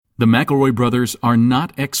The McElroy brothers are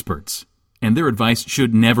not experts, and their advice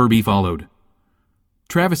should never be followed.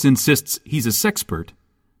 Travis insists he's a sexpert,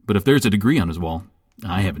 but if there's a degree on his wall,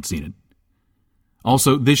 I haven't seen it.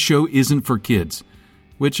 Also, this show isn't for kids,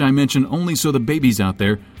 which I mention only so the babies out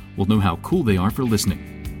there will know how cool they are for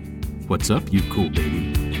listening. What's up, you cool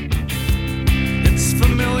baby? It's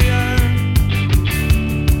familiar,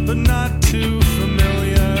 but not too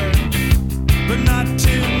familiar, but not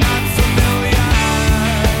too not familiar.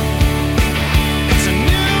 It's a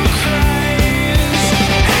new craze.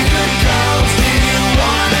 Hey, good girls, do you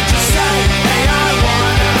wanna just say, hey, I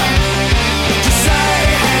wanna? Just say,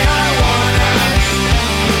 hey, I wanna.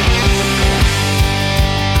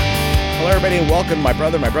 Hello, everybody, and welcome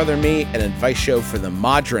to My Brother, Me, an advice show for the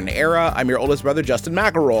modern era. I'm your oldest brother, Justin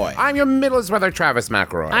McElroy. I'm your middlest brother, Travis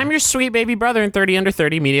McElroy. I'm your sweet baby brother and 30 under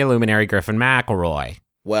 30 media luminary, Griffin McElroy.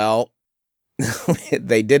 Well,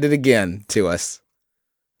 they did it again to us.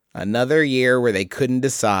 Another year where they couldn't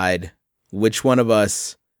decide which one of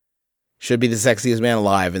us should be the sexiest man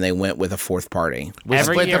alive, and they went with a fourth party.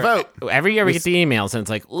 Split the vote. Every year we get the emails, and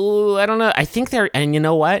it's like, ooh, I don't know. I think and you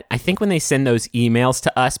know what? I think when they send those emails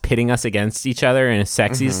to us, pitting us against each other in a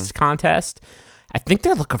sexiest contest, I think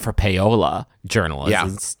they're looking for payola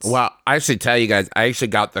journalists. Yeah. Well, I should tell you guys, I actually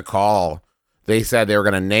got the call. They said they were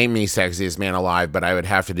going to name me sexiest man alive, but I would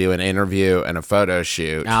have to do an interview and a photo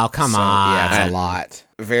shoot. Oh, come on. Yeah, it's a lot.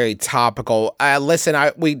 Very topical. Listen,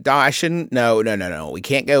 I shouldn't. No. We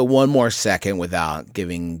can't go one more second without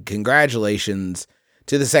giving congratulations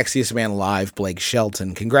to the sexiest man alive, Blake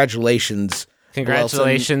Shelton. Congratulations.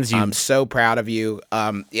 Congratulations. I'm so proud of you.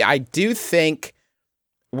 Yeah, I do think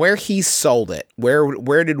where he sold it,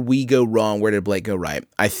 where did we go wrong? Where did Blake go right?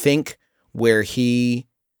 I think where he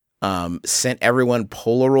sent everyone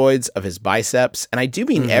Polaroids of his biceps, and I do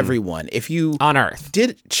mean everyone. If you on Earth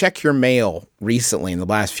did check your mail recently in the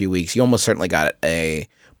last few weeks, you almost certainly got a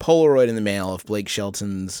Polaroid in the mail of Blake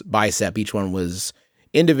Shelton's bicep. Each one was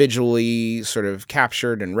individually sort of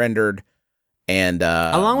captured and rendered, and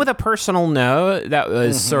along with a personal note that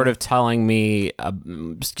was sort of telling me,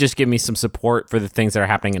 just give me some support for the things that are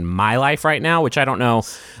happening in my life right now, which I don't know.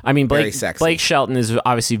 I mean, Blake Shelton is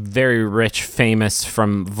obviously very rich, famous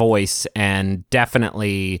from Voice, and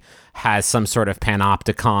definitely has some sort of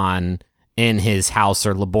panopticon in his house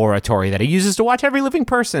or laboratory that he uses to watch every living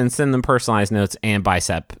person, send them personalized notes and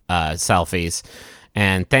bicep selfies.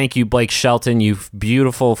 And thank you, Blake Shelton, you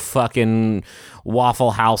beautiful fucking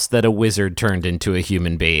Waffle House that a wizard turned into a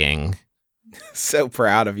human being. So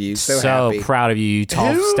proud of you. So happy. Proud of you, you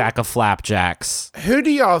tall stack of flapjacks. Who do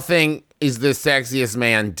y'all think is the sexiest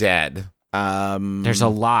man dead? There's a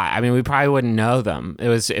lot. I mean, we probably wouldn't know them. It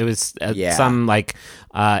was some like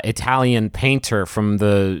Italian painter from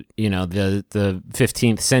the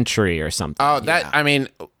 15th century or something. Oh, I mean,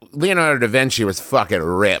 Leonardo da Vinci was fucking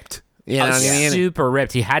ripped. You know what I mean? Super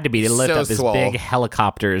ripped. He had to be to lift up his swole. big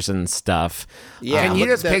helicopters and stuff. Yeah, can you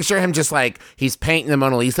just picture him just like he's painting the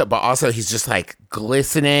Mona Lisa, but also he's just like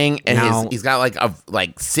glistening, and he's got like a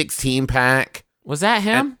 16 pack. Was that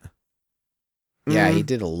him? Yeah, he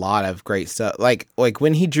did a lot of great stuff. Like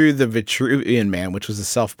when he drew the Vitruvian Man, which was a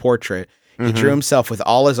self-portrait, he drew himself with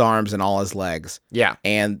all his arms and all his legs. Yeah.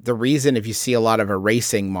 And the reason if you see a lot of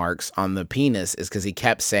erasing marks on the penis is because he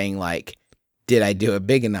kept saying like, did I do it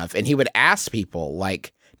big enough? And he would ask people,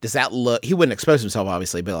 like, does that look... He wouldn't expose himself,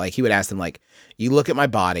 obviously, but, like, he would ask them, like, you look at my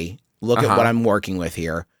body, look at what I'm working with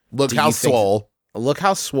here. Look how swole. Look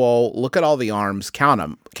how swole. Look at all the arms. Count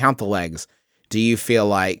them. Count the legs. Do you feel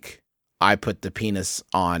like I put the penis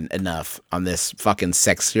on enough on this fucking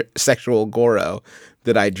sexual Goro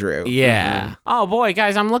that I drew? Yeah. Oh, boy,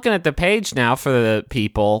 guys, I'm looking at the page now for the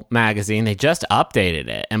People magazine. They just updated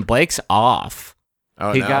it, and Blake's off.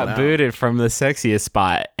 Oh, he got booted from the sexiest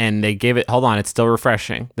spot, and they gave it... Hold on, it's still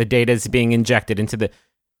refreshing. The data is being injected into the...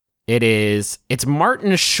 It's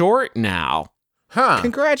Martin Short now. Huh.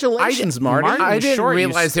 Congratulations, Martin. I didn't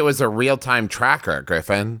realize it was a real-time tracker,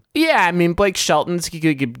 Griffin. Yeah, I mean, Blake Shelton's could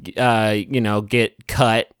get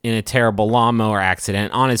cut in a terrible lawnmower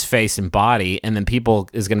accident on his face and body, and then people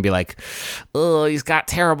is going to be like, oh, he's got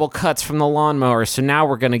terrible cuts from the lawnmower, so now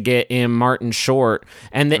we're going to get him Martin Short.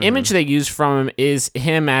 And the image they used from him is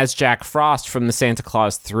him as Jack Frost from the Santa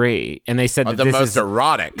Claus 3. And they said that the most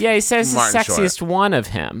erotic. Yeah, he says the sexiest Short. One of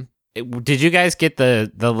him. Did you guys get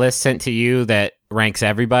the list sent to you that ranks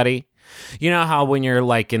everybody? You know how when you're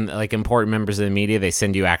like in like important members of the media, they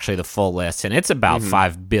send you actually the full list, and it's about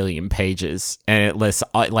 5 billion pages, and it lists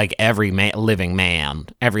like every living man,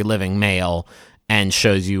 every living male, and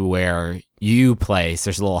shows you where you place.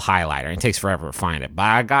 There's a little highlighter, and it takes forever to find it. But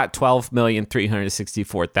I got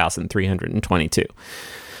 12,364,322.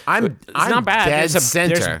 It's not bad. Dead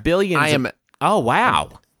center. There's billions. Oh wow.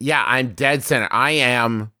 Yeah, I'm dead center. I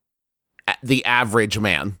am the average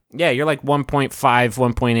man. Yeah, you're like 1.5,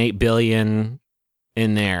 1.8 billion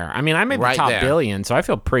in there. I mean, I made the top billion, so I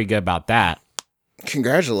feel pretty good about that.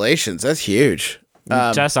 Congratulations. That's huge.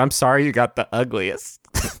 Jess, I'm sorry you got the ugliest.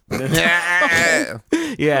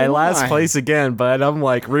 Yeah, last place again, but I'm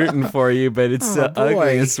like rooting for you, but it's the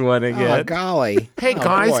ugliest one again. Oh, golly. Hey,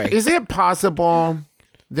 guys, is it possible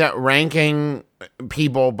that ranking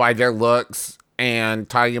people by their looks and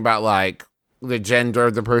talking about like the gender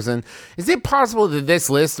of the person, is it possible that this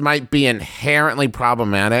list might be inherently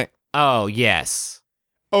problematic? Oh, yes.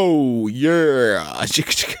 Oh yeah,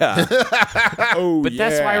 oh but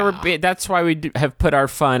that's why we have put our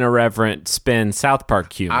fun, irreverent spin South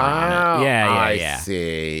Park humor on it. Yeah. I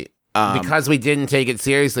see. Because we didn't take it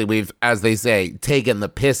seriously, we've, as they say, taken the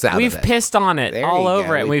piss out of it. We've pissed on it all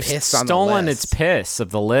over it. We've stolen its piss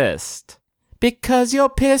of the list. Because your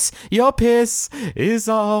piss is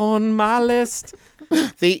on my list.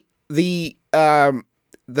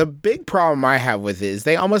 The big problem I have with it is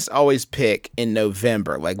they almost always pick in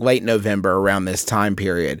November, like late November around this time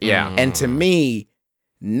period. Yeah. And to me,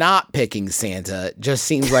 not picking Santa just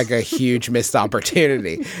seems like a huge missed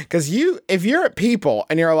opportunity. Because if you're at People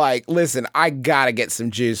and you're like, listen, I gotta get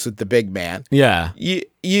some juice with the big man. Yeah.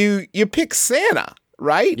 You pick Santa,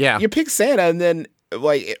 right? Yeah. You pick Santa and then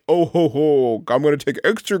like, oh ho ho, I'm gonna take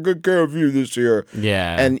extra good care of you this year.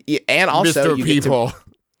 Yeah. And also Mr. People.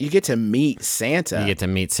 You get to meet Santa. You get to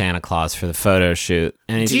meet Santa Claus for the photo shoot.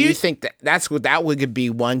 And do you think that would be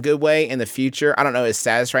one good way in the future? I don't know his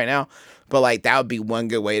status right now, but like that would be one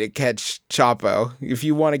good way to catch Chapo. If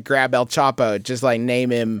you want to grab El Chapo, just like name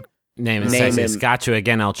him. Got you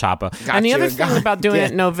again, El Chapo. And the other thing about doing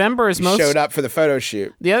it in November is showed up for the photo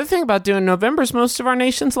shoot. The other thing about doing November is most of our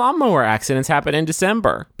nation's lawnmower accidents happen in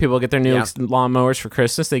December. People get their new lawnmowers for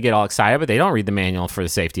Christmas. They get all excited, but they don't read the manual for the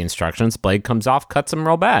safety instructions. Blade comes off, cuts them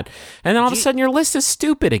real bad. And then all of a sudden your list is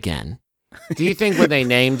stupid again. Do you think when they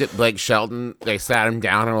named it Blake Shelton, they sat him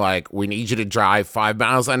down and were like, we need you to drive 5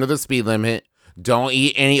 miles under the speed limit. Don't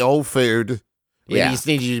eat any old food. We just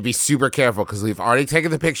need you to be super careful because we've already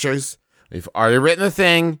taken the pictures. We've already written the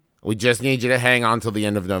thing. We just need you to hang on till the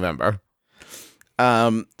end of November.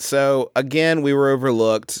 So again, we were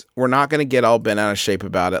overlooked. We're not going to get all bent out of shape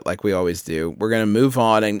about it like we always do. We're going to move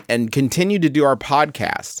on and continue to do our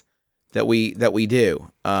podcast that we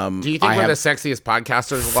do. Do you think we're the sexiest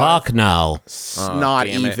podcasters alive? Fuck no. Not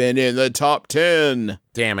even in the top 10.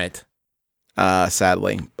 Damn it.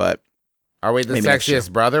 Sadly, but are we the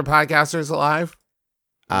sexiest brother podcasters alive?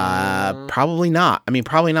 Probably not. I mean,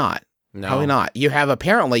 probably not. No. Probably not. You have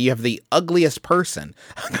the ugliest person,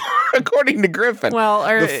 according to Griffin. Well,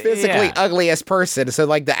 the physically ugliest person. So,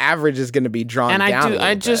 like, the average is going to be drawn down. And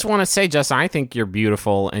I just want to say, Justin, I think you're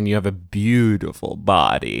beautiful and you have a beautiful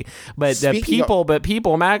body. But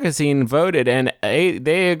People magazine voted and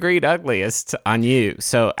they agreed ugliest on you.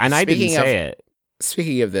 So, and I didn't say it.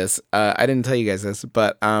 Speaking of this, I didn't tell you guys this,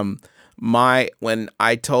 but when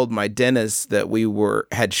I told my dentist that we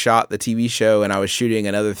had shot the TV show and I was shooting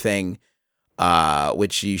another thing,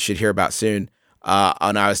 which you should hear about soon,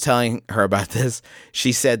 and I was telling her about this,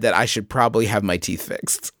 she said that I should probably have my teeth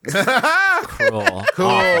fixed. Cool.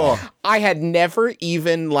 I had never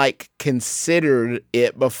even considered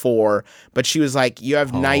it before, but she was like, "You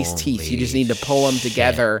have nice teeth. You just need to pull them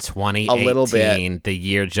together a little bit." The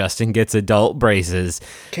year Justin gets adult braces.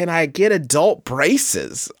 Can I get adult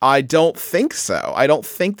braces? I don't think so. I don't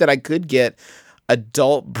think that I could get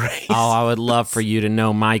adult braces. Oh, I would love for you to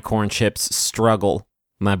know my corn chips struggle.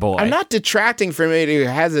 My boy. I'm not detracting from anybody who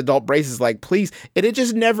has adult braces. Like, please, it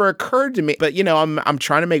just never occurred to me. But I'm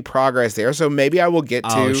trying to make progress there. So maybe I will get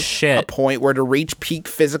to a point where to reach peak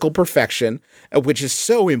physical perfection, which is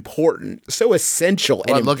so important, so essential,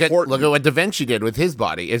 and important. Look at what Da Vinci did with his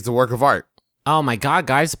body. It's a work of art. Oh my God,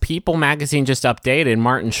 guys! People magazine just updated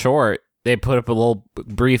Martin Short. They put up a little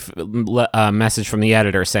brief message from the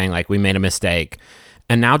editor saying we made a mistake,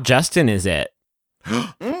 and now Justin is it.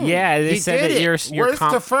 Yeah, they said that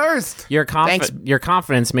your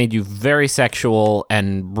confidence made you very sexual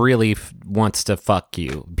and really wants to fuck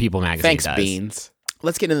you. People magazine. Thanks, Beans.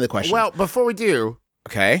 Let's get into the question. Well, before we do,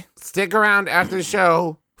 okay, stick around after the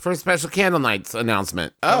show for a special Candle Nights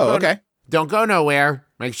announcement. Okay. Don't go nowhere.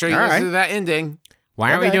 Make sure you listen to that ending.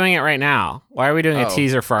 Why are we doing it right now? Why are we doing a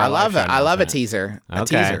teaser for our live show? I love a teaser. A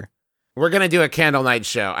teaser. We're gonna do a Candle Night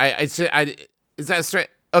show. Is that straight?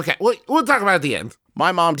 Okay, we'll talk about it at the end.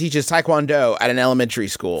 My mom teaches Taekwondo at an elementary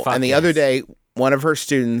school, and the other day, one of her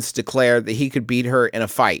students declared that he could beat her in a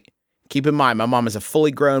fight. Keep in mind, my mom is a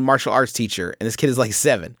fully grown martial arts teacher, and this kid is like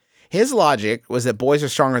 7. His logic was that boys are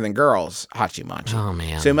stronger than girls, Hachimachi. Oh,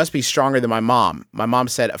 man. So he must be stronger than my mom. My mom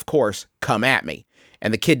said, of course, come at me.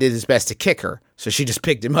 And the kid did his best to kick her, so she just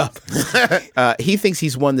picked him up. He thinks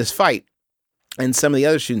he's won this fight, and some of the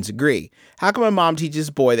other students agree. How come my mom teaches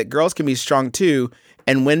a boy that girls can be strong too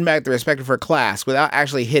and win back the respect of her class without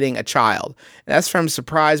actually hitting a child? And that's from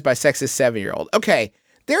Surprised by Sexist 7-Year-Old. Okay,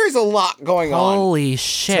 there is a lot going on. Holy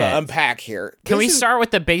shit. To unpack here. Can we start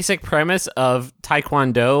with the basic premise of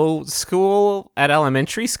Taekwondo school at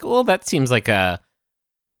elementary school? That seems like a...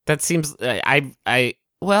 That seems...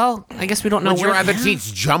 Well, I guess we don't know. Would you rather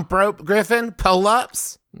teach jump rope, Griffin?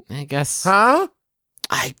 Pull-ups? I guess. Huh?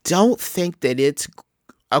 I don't think that it's...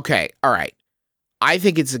 Okay, all right. I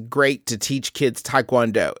think it's great to teach kids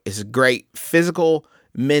Taekwondo. It's a great physical,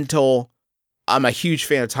 mental... I'm a huge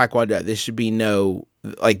fan of Taekwondo. There should be no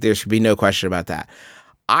question about that.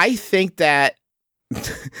 I think that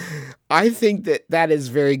that is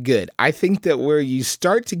very good. I think that where you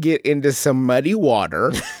start to get into some muddy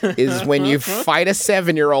water is when you fight a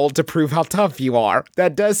 7-year-old to prove how tough you are.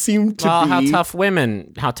 That does seem to be how tough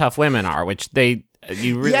women are, which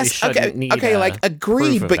you really shouldn't need. Okay, like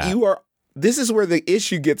agreed, but that. This is where the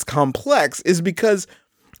issue gets complex, is because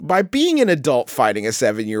by being an adult fighting a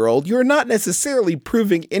 7-year-old, you're not necessarily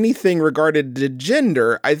proving anything regarding to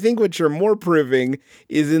gender. I think what you're more proving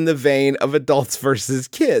is in the vein of adults versus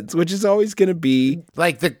kids, which is always going to be...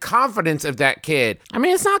 Like the confidence of that kid. I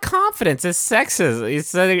mean, it's not confidence. It's sexism.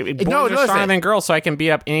 It's boys are stronger than girls, so I can beat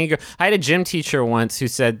up any girl. I had a gym teacher once who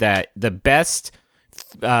said that the best...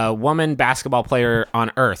 woman basketball player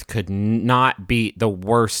on earth could not beat the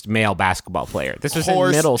worst male basketball player. This was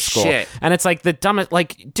in middle school. Shit. And it's like the dumbest,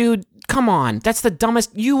 like, dude, come on. That's the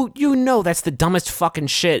dumbest, you know that's the dumbest fucking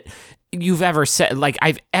shit you've ever said, like,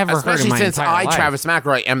 I've ever heard in my entire life. Especially since Travis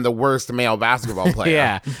McElroy, am the worst male basketball player.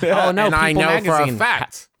 Yeah. Oh, no, and I know for a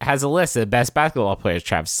fact. Has a list of the best basketball players.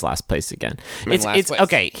 Travis is last place again. It's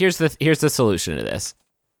okay, here's the solution to this.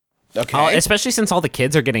 Okay. Especially since all the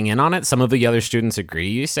kids are getting in on it. Some of the other students agree,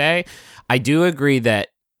 you say. I do agree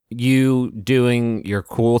that you doing your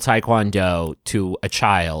cool Taekwondo to a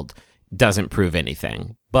child doesn't prove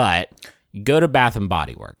anything. But you go to Bath &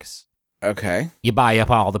 Body Works. Okay. You buy up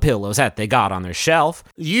all the pillows that they got on their shelf.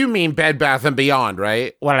 You mean Bed Bath & Beyond,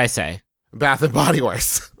 right? What did I say? Bath & Body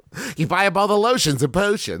Works. You buy up all the lotions and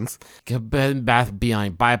potions. Get Bed Bath &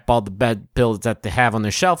 Beyond. Buy up all the bed pillows that they have on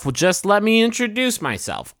their shelf. Well, just let me introduce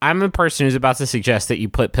myself. I'm a person who's about to suggest that you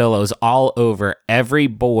put pillows all over every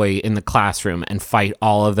boy in the classroom and fight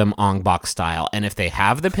all of them Ong Bak style. And if they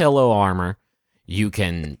have the pillow armor, you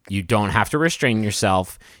don't have to restrain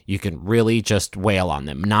yourself. You can really just wail on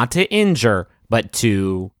them. Not to injure, but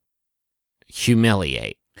to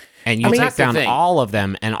humiliate. And you take down all of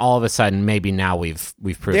them, and all of a sudden, maybe now we've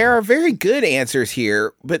proven. There are very good answers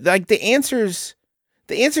here, but like the answers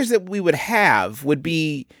that we would have would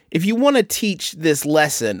be, if you want to teach this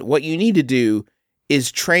lesson, what you need to do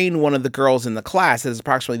is train one of the girls in the class that is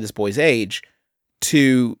approximately this boy's age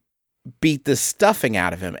to beat the stuffing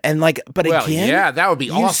out of him. And yeah, that would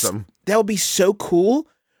be awesome. That would be so cool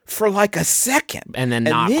for like a second, and then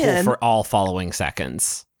cool for all following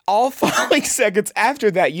seconds. All following seconds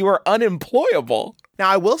after that, you are unemployable. Now,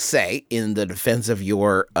 I will say, in the defense of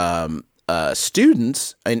your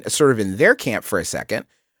students, and sort of in their camp for a second,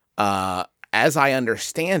 as I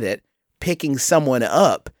understand it, picking someone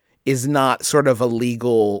up is not sort of a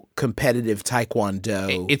legal competitive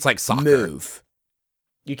Taekwondo. It's like soccer move.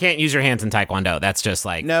 You can't use your hands in Taekwondo. That's just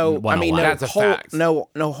like that's a fact. No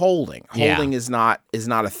holding. Holding is not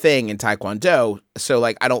a thing in Taekwondo. So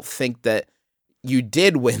like, I don't think that you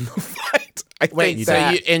did win the fight.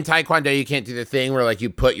 In Taekwondo, you can't do the thing where like you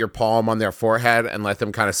put your palm on their forehead and let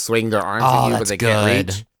them kind of swing their arms at you, but they can't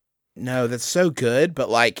reach. No, that's so good, but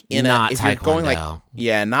like if you're going like,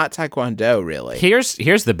 not Taekwondo, really.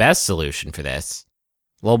 Here's the best solution for this.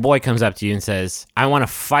 Little boy comes up to you and says, "I want to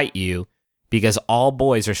fight you because all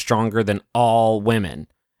boys are stronger than all women,"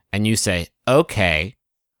 and you say, "Okay,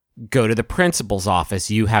 go to the principal's office.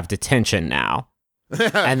 You have detention now."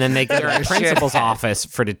 And then they go to the principal's office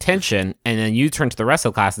for detention, and then you turn to the rest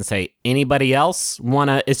of the class and say, "Anybody else want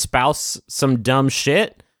to espouse some dumb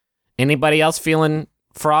shit? Anybody else feeling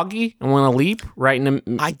froggy and want to leap right in the..."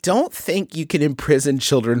 I don't think you can imprison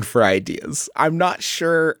children for ideas. I'm not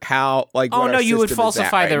sure how, like, oh no, you would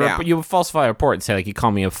falsify you would falsify the report and say, like, you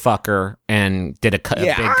call me a fucker and did a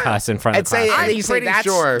big cuss in front of the class. You say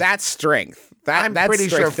that's strength. I'm pretty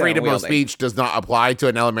sure freedom of speech does not apply to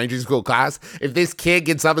an elementary school class. If this kid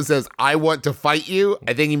gets up and says, I want to fight you,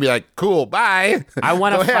 I think he'd be like, cool, bye. I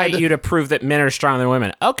want to fight you to prove that men are stronger than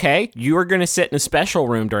women. Okay, you are going to sit in a special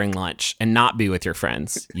room during lunch and not be with your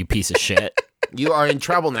friends, you piece of shit. You are in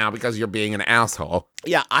trouble now because you're being an asshole.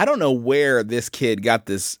 Yeah, I don't know where this kid got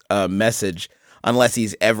this message unless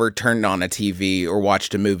he's ever turned on a TV or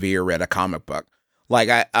watched a movie or read a comic book. Like,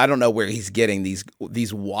 I don't know where he's getting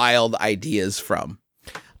these wild ideas from.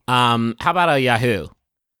 How about a Yahoo?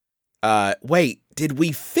 Wait, did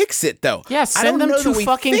we fix it though? Yeah, send them to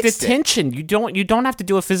fucking detention. You don't have to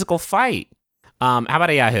do a physical fight. How about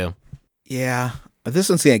a Yahoo? Yeah, this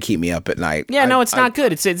one's gonna keep me up at night. Yeah, no, it's not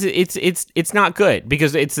good. It's not good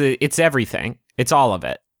because it's everything. It's all of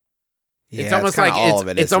it. Yeah, it's almost like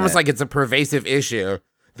it's almost like it's a pervasive issue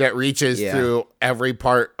that reaches through every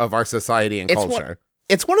part of our society and culture.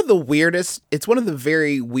 It's one of the weirdest, it's one of the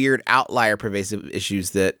very weird outlier pervasive issues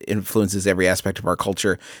that influences every aspect of our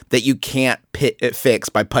culture that you can't fix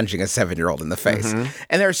by punching a 7-year-old in the face. Mm-hmm.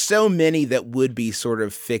 And there are so many that would be sort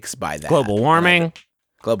of fixed by that. Global warming.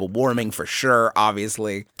 Global warming for sure,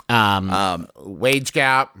 obviously. Wage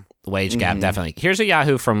gap. Wage gap, definitely. Here's a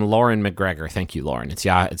Yahoo from Lauren McGregor. Thank you, Lauren. It's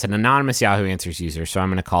an anonymous Yahoo Answers user, so I'm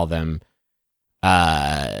going to call them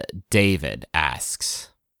David asks,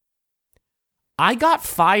 I got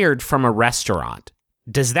fired from a restaurant.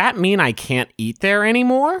 Does that mean I can't eat there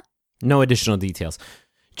anymore? No additional details.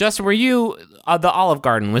 Justin, were you, the Olive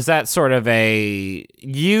Garden, was that sort of a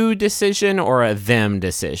you decision or a them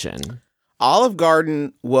decision? Olive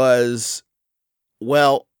Garden was,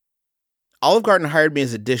 well, Olive Garden hired me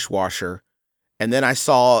as a dishwasher, and then I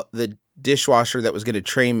saw the dishwasher that was going to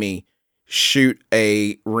train me shoot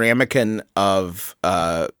a ramekin of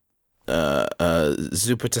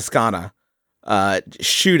zuppa toscana,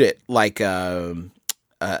 shoot it like an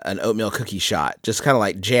oatmeal cookie shot, just kind of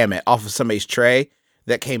like jam it off of somebody's tray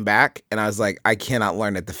that came back, and I was like, I cannot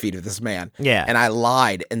learn at the feet of this man. Yeah. And I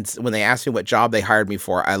lied, and when they asked me what job they hired me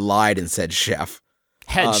for, I lied and said chef.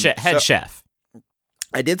 Head chef.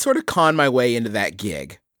 I did sort of con my way into that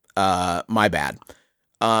gig. My bad.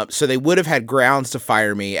 So they would have had grounds to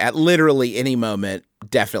fire me at literally any moment,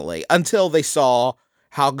 definitely, until they saw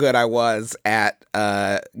how good I was at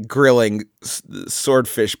grilling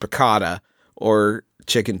swordfish piccata or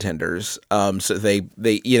chicken tenders. So they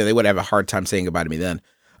would have a hard time saying goodbye to me then.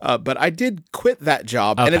 But I did quit that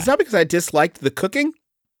job, and it's not because I disliked the cooking.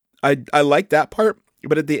 I liked that part,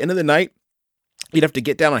 but at the end of the night, you'd have to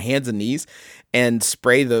get down on hands and knees and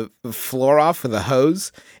spray the floor off with a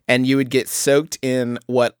hose, and you would get soaked in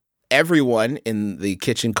what everyone in the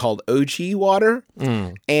kitchen called OG water.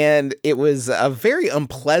 And it was a very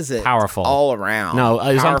unpleasant, powerful all around. No,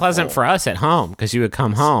 it was unpleasant for us at home because you would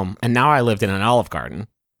come home, and now I lived in an Olive Garden.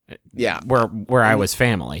 Yeah, where I was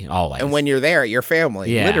family always. And when you're there, you're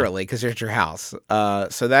family, literally, because you're at your house.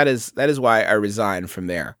 So that is why I resigned from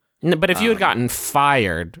there. But if you had gotten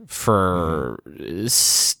fired for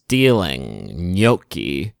stealing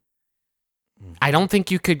gnocchi, I don't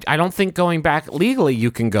think you could. I don't think going back legally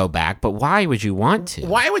you can go back. But why would you want to?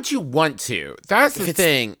 Why would you want to? That's the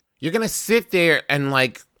thing. You're gonna sit there and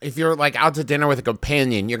like, if you're like out to dinner with a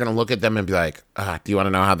companion, you're gonna look at them and be like, do you want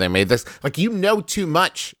to know how they made this? Like, you know too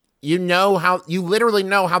much. You literally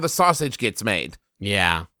know how the sausage gets made.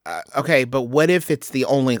 Yeah. Okay, but what if it's the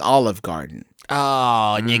only Olive Garden?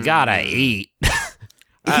 Oh, and you gotta eat.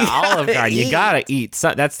 Olive Garden, you gotta eat.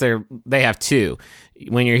 So they have two.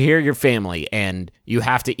 When you're here, you're family, and you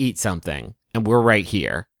have to eat something, and we're right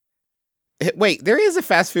here. Wait, there is a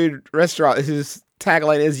fast food restaurant whose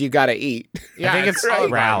tagline is "You gotta eat." Yeah, I think it's right.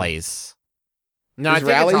 Rallies. No, I think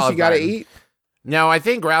Rallies. It's you gotta eat. No, I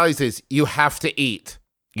think Rallies is you have to eat.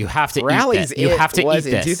 You have to Rallies. Eat you have to eat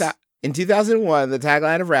this. In 2001, the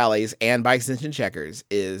tagline of Rallies and by extension Checkers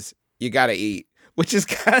is "You gotta eat," which is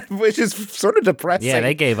sort of depressing. Yeah,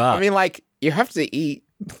 they gave up. I mean, like, you have to eat.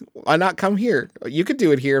 Why not come here? You could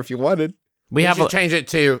do it here if you wanted. We should change it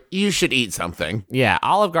to you should eat something. Yeah,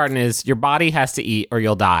 Olive Garden is your body has to eat or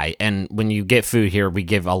you'll die. And when you get food here, we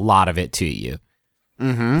give a lot of it to you.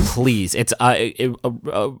 Mm-hmm. Please, it's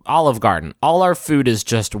Olive Garden. All our food is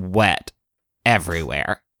just wet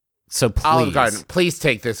everywhere. So please, Olive Garden, please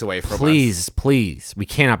take this away from us. Please, we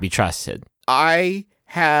cannot be trusted. I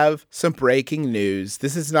have some breaking news.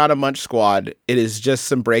 This is not a Munch Squad. It is just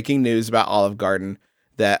some breaking news about Olive Garden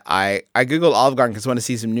that I Googled Olive Garden because I want to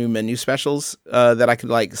see some new menu specials that I could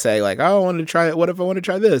like say like, oh, I want to try it. What if I want to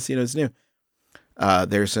try this? You know, it's new.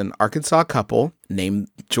 There's an Arkansas couple named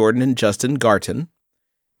Jordan and Justin Garton,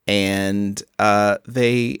 and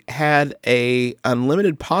they had a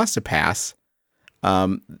unlimited pasta pass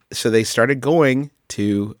So they started going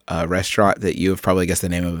to a restaurant that you have probably guessed the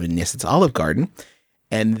name of, and yes, it's Olive Garden.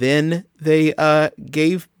 And then they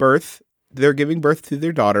gave birth. They're giving birth to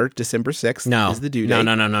their daughter. December 6th is the due date.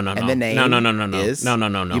 No. And the name is...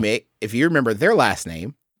 No. If you remember, their last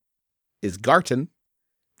name is Garton.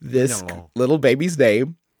 This little baby's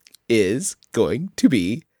name is going to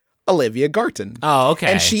be Olivia Garton. Oh, okay.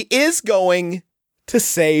 And she is going to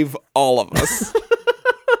save all of us.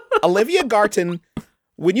 Olivia Garton,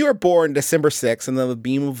 when you are born December 6th and the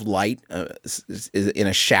beam of light is in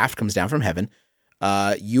a shaft comes down from heaven,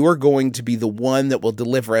 you are going to be the one that will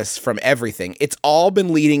deliver us from everything. It's all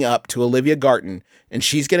been leading up to Olivia Garton, and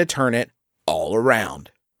she's going to turn it all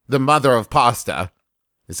around. The mother of pasta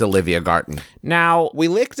is Olivia Garton. Now, we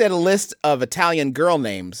looked at a list of Italian girl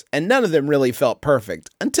names, and none of them really felt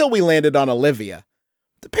perfect until we landed on Olivia.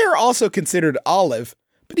 The pair also considered Olive,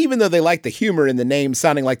 but even though they liked the humor in the name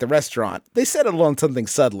sounding like the restaurant, they settled on something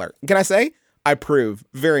subtler. Can I say? I approve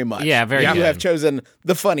very much. Yeah, very good. You have chosen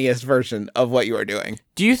the funniest version of what you are doing.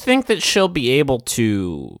 Do you think that she'll be able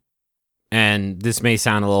to, and this may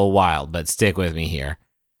sound a little wild, but stick with me here,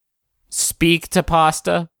 speak to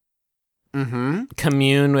pasta? Mm-hmm.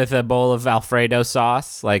 Commune with a bowl of Alfredo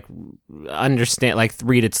sauce? Like, understand, like,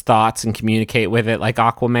 read its thoughts and communicate with it like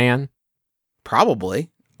Aquaman? Probably.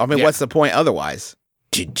 I mean, what's the point otherwise?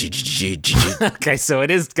 Okay, so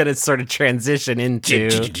it is going to sort of transition into...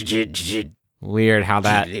 Weird how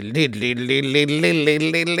that...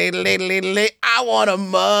 I want to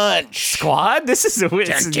munch. Squad? This is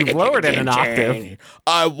you've lowered it an octave.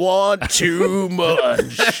 I want to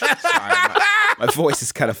munch. Sorry, my voice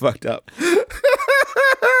is kind of fucked up.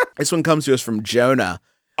 This one comes to us from Jonah.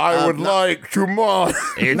 I would like to munch.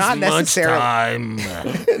 It's not lunchtime.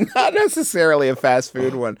 Not necessarily a fast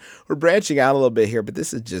food one. We're branching out a little bit here, but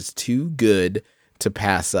this is just too good to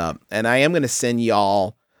pass up. And I am going to send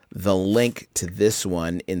y'all the link to this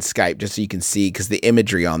one in Skype just so you can see, because the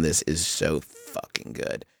imagery on this is so fucking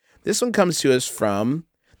good. This one comes to us from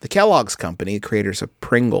the Kellogg's Company, creators of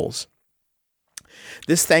Pringles.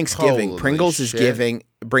 This Thanksgiving, Holy Pringles shit. is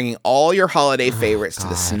bringing all your holiday favorites to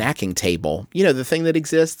the snacking table. You know, the thing that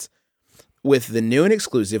exists with the new and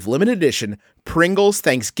exclusive limited edition Pringles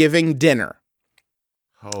Thanksgiving dinner.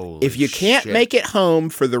 Holy If you can't shit. make it home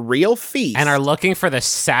for the real feast, And are looking for the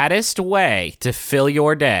saddest way to fill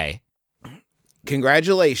your day.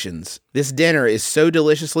 congratulations. This dinner is so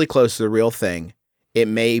deliciously close to the real thing, it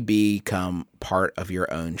may become part of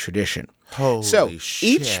your own tradition. Holy So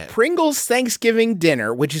shit. each Pringles Thanksgiving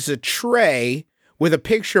dinner, which is a tray with a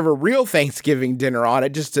picture of a real Thanksgiving dinner on it,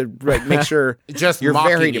 just to make sure Just you're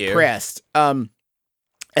very mocking you. depressed. And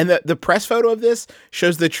the press photo of this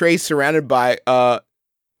shows the tray surrounded by a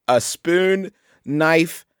spoon,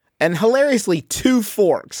 knife, and hilariously 2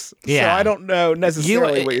 forks. Yeah. So I don't know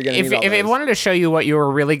necessarily what you're going to need. If it wanted to show you what you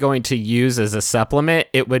were really going to use as a supplement,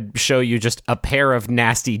 it would show you just a pair of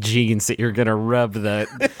nasty jeans that you're going to rub the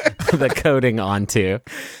the coating onto.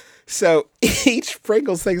 So each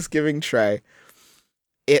Pringles Thanksgiving tray,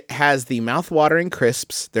 it has the mouth-watering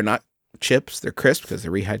crisps. They're not chips; they're crisps because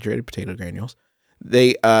they're rehydrated potato granules.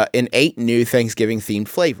 They in 8 new Thanksgiving-themed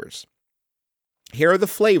flavors. Here are the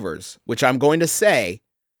flavors, which I'm going to say,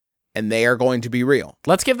 and they are going to be real.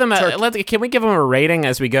 Let's give them can we give them a rating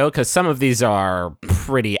as we go? Because some of these are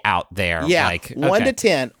pretty out there. Yeah, like 1 to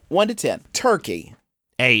 10. 1 to 10. Turkey,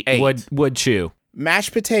 8. Would chew.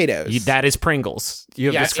 mashed potatoes, That is Pringles. You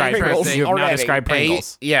have Yeah, described Pringles Pringles. You have not already. described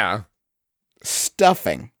Pringles. Yeah.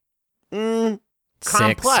 stuffing. Complex.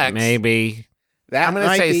 6, maybe. That I'm going to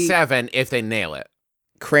might say be 7 if they nail it.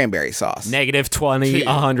 cranberry sauce. -20,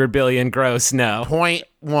 100 billion gross. No.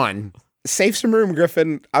 0.1. Save some room,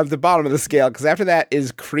 Griffin, at the bottom of the scale, because after that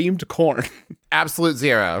is creamed corn. Absolute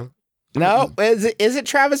 0. No, is it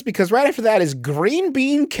Travis? Because right after that is green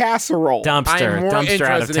bean casserole. Dumpster. I'm more Dumpster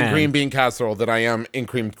out of interested in 10. green bean casserole than I am in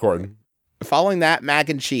creamed corn. Following that, mac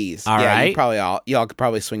and cheese. All yeah, right. y'all could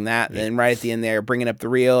probably swing that. Then right at the end there, bringing up the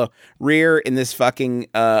rear in this fucking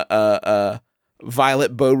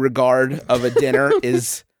Violet Beauregard of a dinner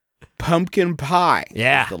is pumpkin pie.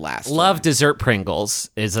 Yeah. The last Love one. dessert Pringles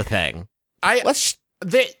is a thing. It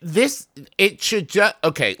should just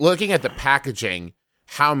okay. Looking at the packaging,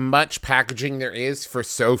 how much packaging there is for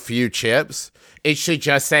so few chips, it should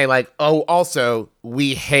just say like, oh, also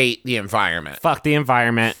we hate the environment. Fuck the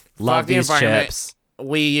environment. Love Fuck the these environment. chips.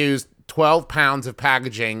 We used 12 pounds of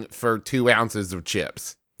packaging for 2 ounces of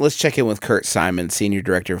chips. Let's check in with Kurt Simon, Senior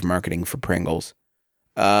Director of Marketing for Pringles.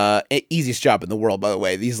 Easiest job in the world, by the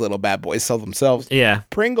way. These little bad boys sell themselves. Yeah.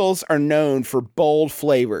 Pringles are known for bold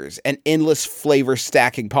flavors and endless flavor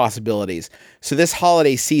stacking possibilities. So this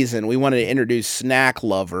holiday season, we wanted to introduce snack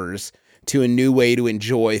lovers to a new way to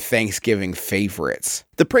enjoy Thanksgiving favorites.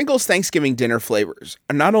 The Pringles Thanksgiving dinner flavors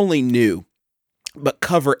are not only new, but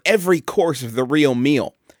cover every course of the real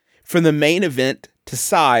meal, from the main event to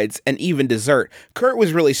sides and even dessert. Kurt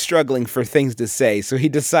was really struggling for things to say, so he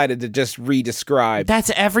decided to just re-describe.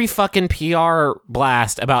 That's every fucking PR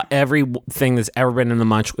blast about everything that's ever been in the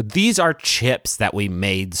munch. These are chips that we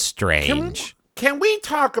made strange. Can we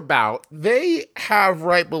talk about, they have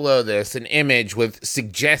right below this an image with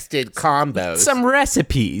suggested combos. Some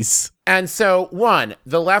recipes. And so, one,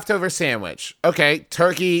 the leftover sandwich. Okay,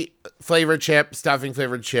 turkey flavored chip, stuffing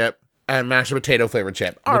flavored chip, and mashed potato flavored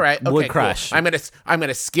chip. All right, okay, Wood crush. Cool. I'm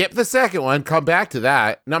gonna skip the second one, come back to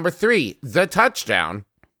that. Number 3, the touchdown.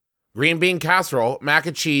 Green bean casserole, mac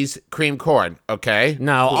and cheese, cream corn. Okay?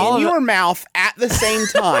 No, all in your mouth at the same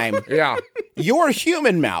time. Yeah. Your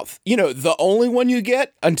human mouth. You know, the only one you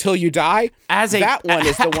get until you die. That one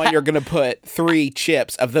is the one you're going to put 3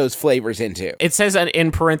 chips of those flavors into. It says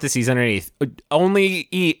in parentheses underneath, only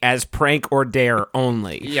eat as prank or dare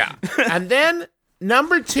only. Yeah. And then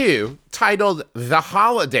number 2, titled The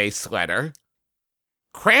Holiday Sweater,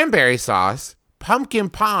 cranberry sauce, pumpkin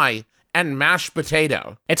pie, and mashed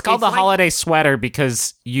potato. It's called the holiday sweater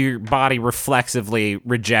because your body reflexively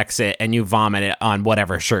rejects it and you vomit it on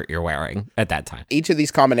whatever shirt you're wearing at that time. Each of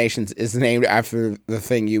these combinations is named after the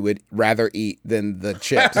thing you would rather eat than the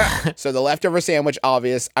chips. So the leftover sandwich,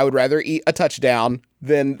 obvious. I would rather eat a touchdown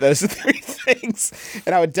than those 3 things.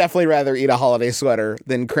 And I would definitely rather eat a holiday sweater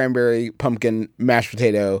than cranberry, pumpkin, mashed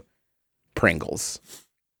potato, Pringles.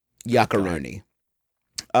 Yuckaroonie.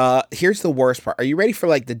 Here's the worst part. Are you ready for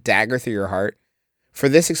like the dagger through your heart? For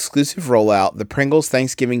this exclusive rollout, the Pringles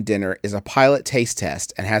Thanksgiving dinner is a pilot taste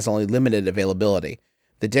test and has only limited availability.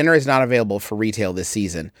 The dinner is not available for retail this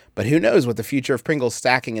season, but who knows what the future of Pringles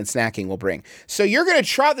stacking and snacking will bring. So you're going to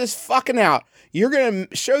try this fucking out. You're going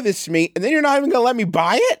to show this to me, and then you're not even going to let me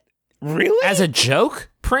buy it? Really? As a joke?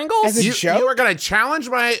 Pringles? As a joke? You are going to challenge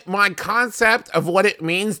my concept of what it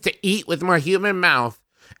means to eat with my human mouth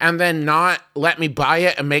and then not let me buy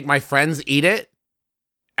it and make my friends eat it?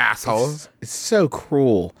 Assholes. It's so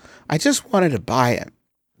cruel. I just wanted to buy it.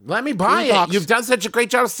 Let me buy it. You've done such a great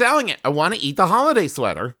job selling it. I want to eat the holiday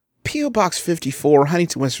sweater. P.O. Box 54,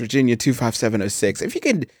 Huntington, West Virginia, 25706. If you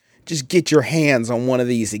could just get your hands on one of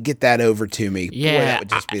these and get that over to me. Yeah. Boy, that would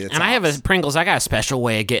just be the tops. And I have a Pringles. I got a special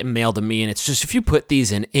way of getting mailed to me, and it's just if you put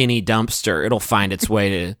these in any dumpster, it'll find its way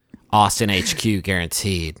to Austin HQ,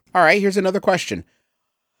 guaranteed. All right, here's another question.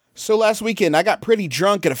 So last weekend, I got pretty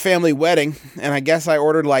drunk at a family wedding, and I guess I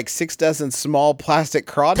ordered like 6 dozen small plastic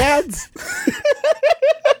crawdads.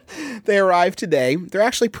 They arrived today. They're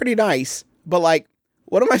actually pretty nice, but like,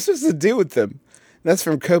 what am I supposed to do with them? That's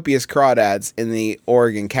from Copious Crawdads in the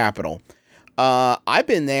Oregon capital. I've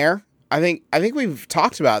been there. I think we've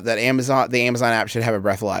talked about that. The Amazon app should have a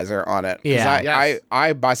breathalyzer on it. Yeah,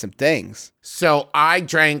 I buy some things. So I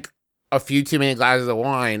drank a few too many glasses of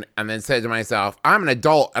wine and then said to myself, I'm an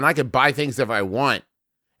adult and I can buy things if I want.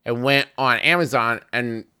 And went on Amazon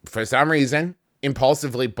and for some reason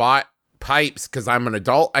impulsively bought pipes because I'm an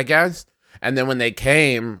adult, I guess. And then when they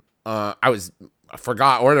came, I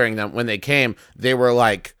forgot ordering them. When they came, they were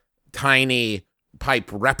like tiny pipe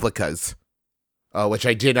replicas, which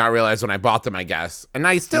I did not realize when I bought them, I guess. And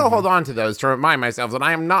I still hold on to those to remind myself that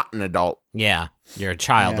I am not an adult. Yeah, you're a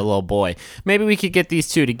child, a little boy. Maybe we could get these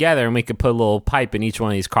two together and we could put a little pipe in each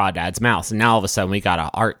one of these crawdads' mouths. And now all of a sudden we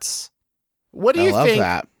got arts. What do you love think?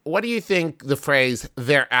 That. What do you think the phrase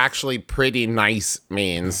 "they're actually pretty nice"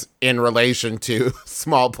 means in relation to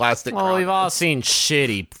small plastic? Well, we've all seen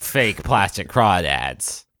shitty fake plastic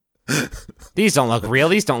crawdads. These don't look real.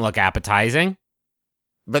 These don't look appetizing.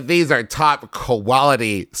 But these are top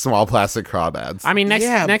quality small plastic crawdads. I mean,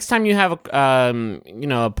 next time you have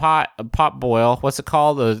a pot boil, what's it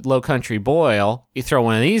called? A low country boil. You throw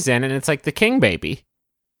one of these in, and it's like the king baby.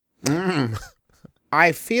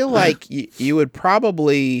 I feel like you would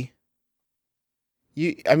probably,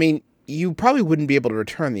 you probably wouldn't be able to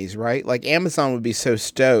return these, right? Like Amazon would be so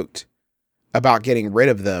stoked about getting rid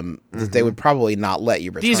of them that they would probably not let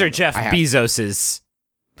you return These are them. Jeff Bezos's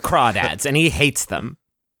crawdads, and he hates them.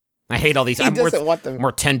 I hate all these. He doesn't want them. I'm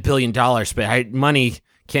worth $10 billion, but money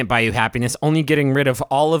can't buy you happiness. Only getting rid of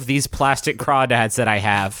all of these plastic crawdads that I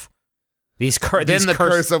have. The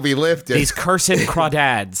curse will be lifted. These cursed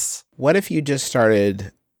crawdads. What if you just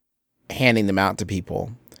started handing them out to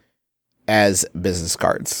people as business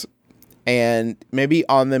cards? And maybe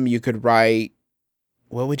on them you could write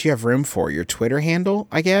what would you have room for? Your Twitter handle,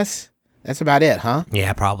 I guess? That's about it, huh?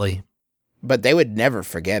 Yeah, probably. But they would never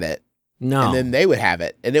forget it. No. And then they would have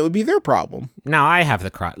it, and it would be their problem. Now I have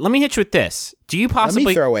the Craw. Let me hit you with this. Let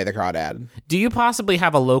me throw away the Crawdad. Do you possibly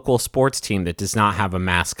have a local sports team that does not have a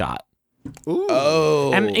mascot? Ooh.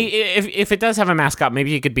 Oh. And if it does have a mascot,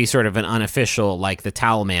 maybe it could be sort of an unofficial, like the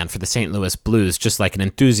towel man for the St. Louis Blues, just like an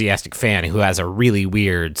enthusiastic fan who has a really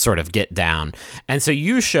weird sort of get down. And so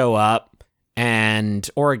you show up, and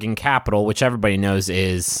Oregon Capital, which everybody knows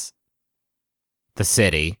is the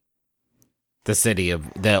city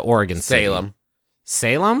of the Oregon Salem. City.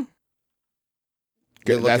 Salem?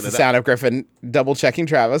 Good. That's the sound of Griffin double checking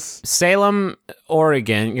Travis. Salem,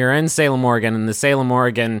 Oregon. You're in Salem, Oregon, and the Salem,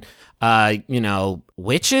 Oregon,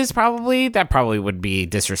 witches probably? That probably would be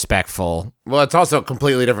disrespectful. Well, it's also a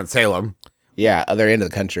completely different Salem. Yeah, other end of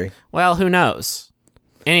the country. Well, who knows?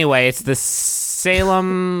 Anyway, it's the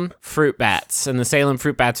Salem Fruit Bats, and the Salem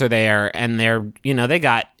Fruit Bats are there, and they're, they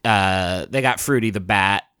got Fruity the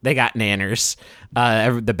Bat. They got Nanners,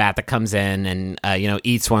 the bat that comes in and,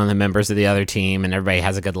 eats one of the members of the other team, and everybody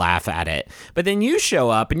has a good laugh at it. But then you show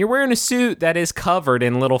up, and you're wearing a suit that is covered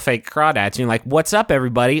in little fake crawdads, and you're like, what's up,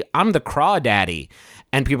 everybody? I'm the Craw Daddy.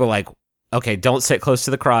 And people are like, okay, don't sit close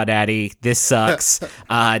to the Craw Daddy. This sucks.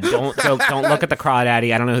 Don't look at the Craw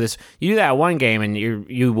Daddy. I don't know who this. You do that one game and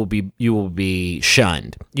you will be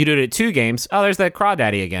shunned. You do it at 2 games. Oh, there's that Craw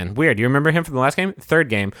Daddy again. Weird. You remember him from the last game? 3rd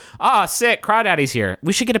game. Oh, sick. Craw Daddy's here.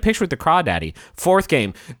 We should get a picture with the Craw Daddy. 4th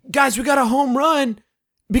game. Guys, we got a home run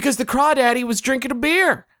because the Craw Daddy was drinking a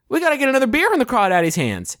beer. We got to get another beer in the Craw Daddy's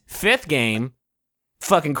hands. 5th game.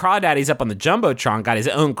 Fucking Craw Daddy's up on the Jumbotron. Got his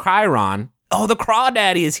own Chiron. Oh, the Craw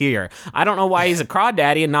Daddy is here. I don't know why he's a Craw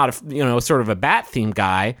Daddy and not a, sort of a bat-themed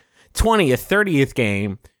guy. 20th, 30th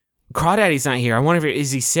game, Craw Daddy's not here. I wonder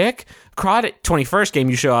is he sick? 21st game,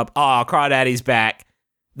 you show up. Oh, Craw Daddy's back.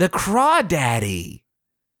 The Craw Daddy.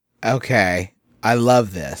 Okay. I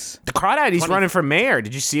love this. The Craw Daddy's running for mayor.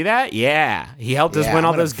 Did you see that? Yeah. He helped us win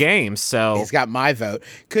all those games, so. He's got my vote.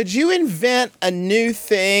 Could you invent a new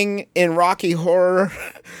thing in Rocky Horror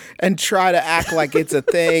and try to act like it's a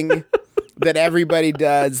thing that everybody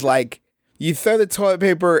does? Like, you throw the toilet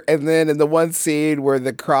paper, and then in the one scene where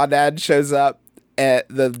the Crawdad shows up at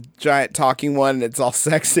the giant talking one, and it's all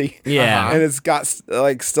sexy. Yeah. And it's got,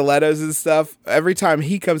 like, stilettos and stuff. Every time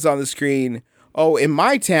he comes on the screen, oh, in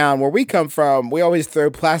my town where we come from, we always throw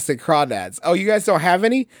plastic Crawdads. Oh, you guys don't have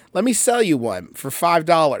any? Let me sell you one for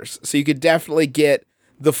 $5. So you could definitely get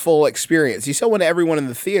the full experience. You sell one to everyone in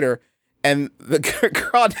the theater, and the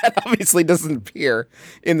Crawdad obviously doesn't appear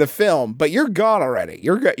in the film, but you're gone already.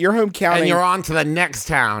 You're home counting. And you're on to the next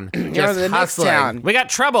town. You're on to the next town. We got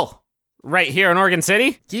trouble right here in Oregon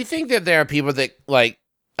City. Do you think that there are people that, like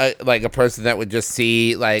a person that would just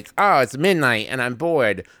see, like, oh, it's midnight and I'm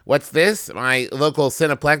bored. What's this? My local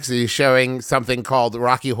Cineplex is showing something called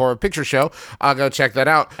Rocky Horror Picture Show. I'll go check that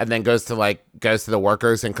out. And then goes to the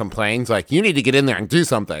workers and complains, like, you need to get in there and do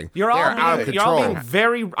something. You're all being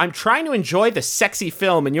very. I'm trying to enjoy the sexy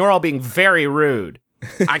film, and you're all being very rude.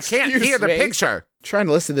 I can't hear the picture. Trying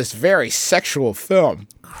to listen to this very sexual film.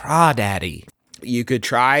 Craw Daddy. You could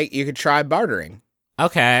try bartering.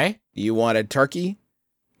 Okay. You want a turkey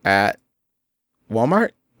at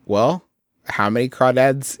Walmart? Well, how many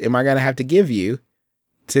Crawdads am I going to have to give you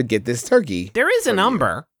to get this turkey? There is a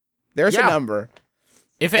number. There's a number.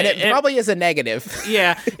 It probably is a negative.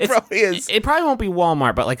 Yeah. It probably is. It probably won't be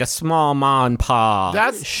Walmart, but like a small mom and pop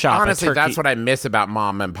shop. Honestly, that's what I miss about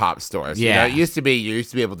mom and pop stores. Yeah. You used to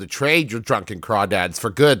be able to trade your drunken Crawdads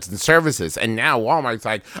for goods and services. And now Walmart's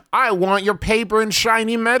like, I want your paper and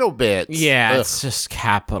shiny metal bits. Yeah, it's just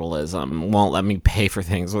capitalism. Won't let me pay for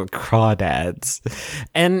things with Crawdads.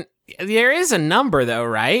 And there is a number, though,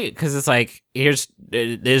 right? Because it's like, there's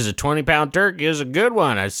a 20-pound turkey. Here's a good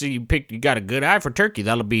one. I see you got a good eye for turkey.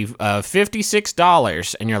 That'll be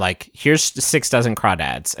 $56. And you're like, here's 6 dozen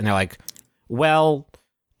Crawdads. And they're like, well,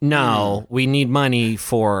 no, we need money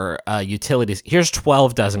for utilities. Here's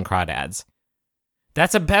 12 dozen Crawdads.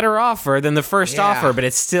 That's a better offer than the first offer, but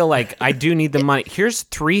it's still like, I do need the money. Here's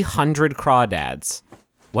 300 Crawdads.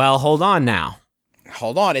 Well, hold on now.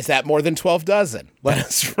 Hold on, is that more than 12 dozen? Let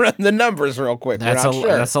us run the numbers real quick. That's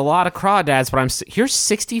a lot of Crawdads, but here's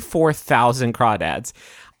 64,000 Crawdads.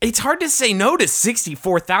 It's hard to say no to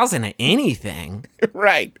 64,000 at anything.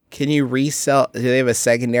 Right. Can you resell? Do they have a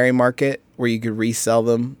secondary market where you could resell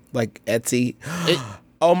them like Etsy?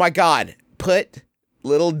 Oh my God. Put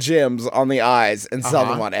little gems on the eyes and sell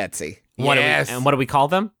them on Etsy. And what do we call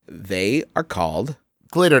them? They are called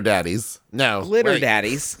Glitter Daddies. No. Glitter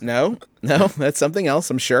Daddies. No, that's something else,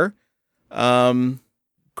 I'm sure. Crawdad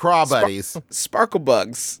Craw buddies. Sparkle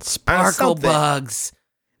Bugs. Sparkle Bugs.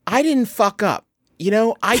 I didn't fuck up.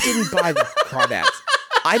 I didn't buy the crawdads.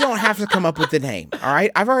 I don't have to come up with the name, all right?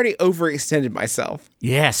 I've already overextended myself.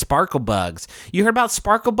 Yeah, Sparkle Bugs. You heard about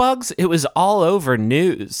Sparkle Bugs? It was all over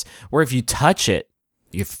news, where if you touch it,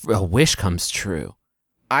 a wish comes true.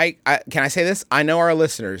 Can I say this? I know our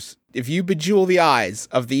listeners. If you bejewel the eyes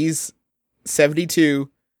of these 72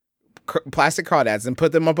 plastic crawdads and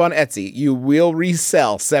put them up on Etsy, you will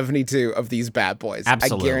resell 72 of these bad boys.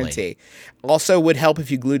 Absolutely. I guarantee. Also, would help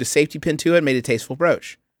if you glued a safety pin to it and made a tasteful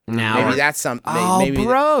brooch. Now, maybe that's something. Maybe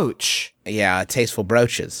brooch. Yeah, tasteful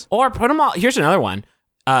brooches. Or put them all. Here's another one.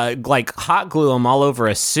 Like hot glue them all over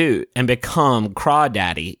a suit and become Craw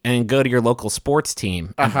Daddy and go to your local sports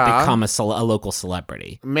team and become a local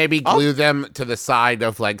celebrity. Maybe glue them to the side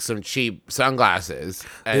of like some cheap sunglasses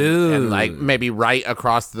and like maybe right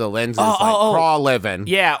across the lenses Craw living.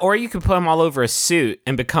 Yeah, or you could put them all over a suit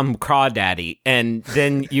and become Craw Daddy, and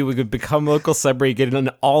then you would become local celebrity, get in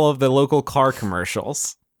all of the local car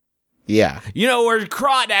commercials. Yeah. You know where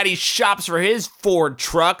Craw Daddy shops for his Ford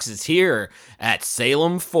trucks is here at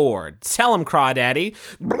Salem Ford. Tell him, Craw Daddy.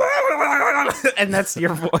 And that's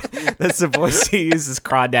your voice. That's the voice he uses,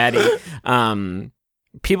 Craw Daddy.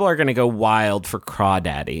 People are going to go wild for Craw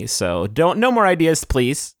Daddy. So no more ideas,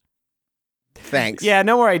 please. Thanks. Yeah,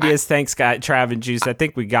 no more ideas. Thanks, Trav and Juice. I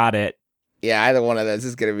think we got it. Yeah, either one of those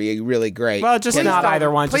is going to be really great. Well, just not either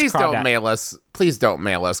one. Please don't mail us. Please don't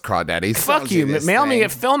mail us crawdaddies. Fuck you. Mail me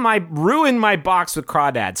it. Ruin my box with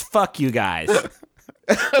crawdads. Fuck you guys.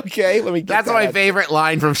 Okay, let me. That's my favorite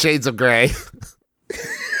line from Shades of Grey.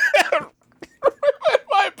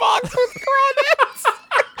 My box with crawdads.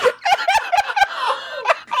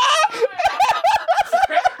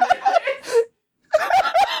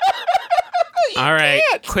 All right,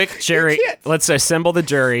 quick jury. Let's assemble the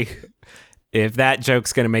jury. If that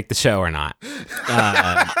joke's going to make the show or not.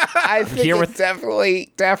 I think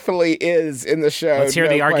it definitely is in the show. Let's hear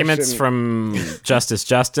the arguments from Justice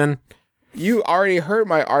Justin. You already heard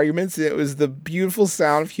my arguments. It was the beautiful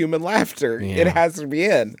sound of human laughter. Yeah. It has to be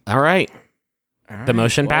in. All right. The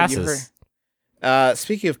motion passes.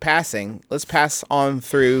 Speaking of passing, let's pass on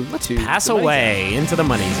through. Let's pass away into the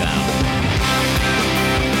money zone.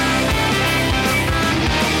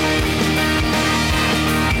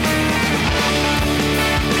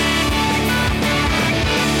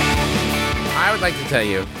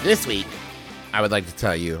 This week, I would like to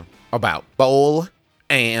tell you about Bowl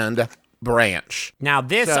and Branch. Now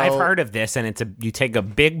I've heard of this, and you take a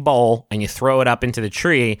big bowl and you throw it up into the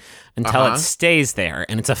tree until it stays there.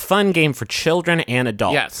 And it's a fun game for children and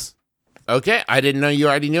adults. Yes. Okay, I didn't know you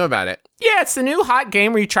already knew about it. Yeah, it's the new hot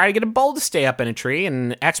game where you try to get a bowl to stay up in a tree,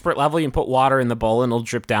 and expert level, you can put water in the bowl and it'll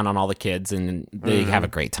drip down on all the kids, and they have a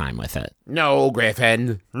great time with it. No,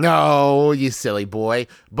 Griffin. No, you silly boy.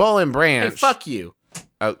 Bowl and Branch. Hey, fuck you.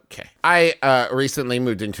 Okay. I recently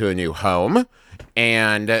moved into a new home,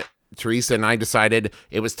 and Teresa and I decided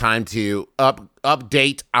it was time to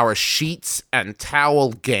update our sheets and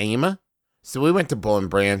towel game. So we went to Bowl and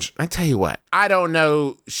Branch. I tell you what, I don't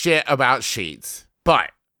know shit about sheets, but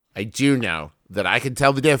I do know that I can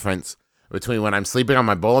tell the difference between when I'm sleeping on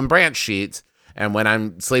my Bowl and Branch sheets and when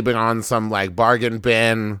I'm sleeping on some like bargain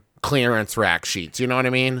bin clearance rack sheets. You know what I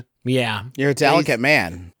mean? Yeah. You're a delicate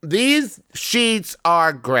man. These sheets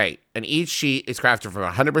are great, and each sheet is crafted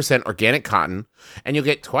from 100% organic cotton, and you'll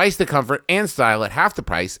get twice the comfort and style at half the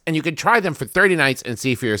price, and you can try them for 30 nights and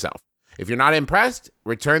see for yourself. If you're not impressed,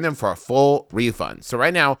 return them for a full refund. So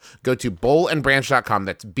right now, go to bowlandbranch.com.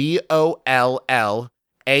 That's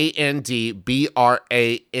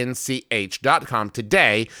BOLLANDBRANCH.com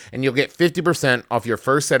today, and you'll get 50% off your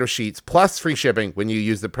first set of sheets plus free shipping when you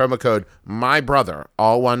use the promo code MYBROTHER,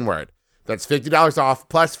 all one word. That's $50 off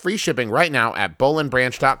plus free shipping right now at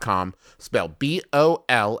bowlandbranch.com. Spell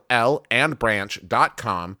BOLL and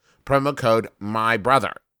branch.com. Promo code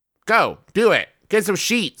MYBROTHER. Go, do it. Get some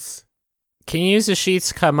sheets. Can you use the sheets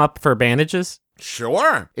to come up for bandages?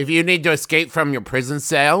 Sure. If you need to escape from your prison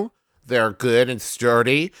cell, they're good and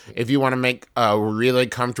sturdy. If you want to make a really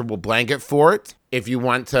comfortable blanket for it, if you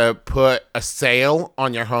want to put a sail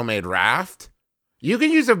on your homemade raft, you can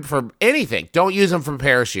use them for anything. Don't use them for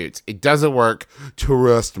parachutes. It doesn't work.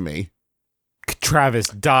 Trust me. Travis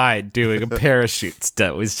died doing a parachute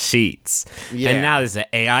stunt with sheets. Yeah. And now there's an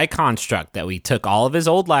AI construct that we took all of his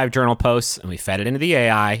old LiveJournal posts and we fed it into the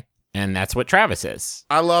AI, and that's what Travis is.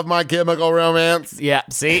 I love my chemical romance. Yeah,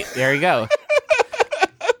 see? There you go.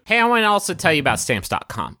 Hey, I want to also tell you about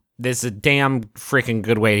Stamps.com. this is a damn freaking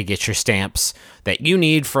good way to get your stamps that you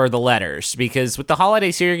need for the letters, because with the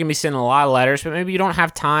holidays here, you're going to be sending a lot of letters, but maybe you don't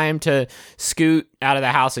have time to scoot out of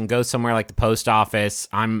the house and go somewhere like the post office.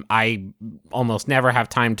 I almost never have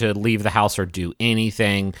time to leave the house or do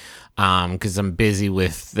anything because I'm busy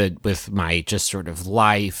with my just sort of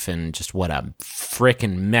life and just what a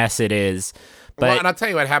freaking mess it is. But and I'll tell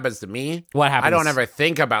you what happens to me. What happens? I don't ever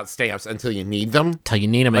think about stamps until you need them. Until you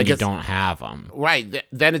need them and you don't have them. Right.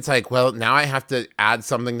 Then it's like, well, now I have to add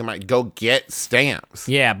something to my go get stamps.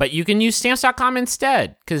 Yeah, but you can use stamps.com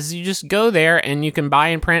instead, because you just go there and you can buy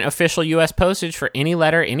and print official U.S. postage for any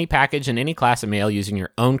letter, any package, and any class of mail using your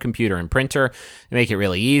own computer and printer. They make it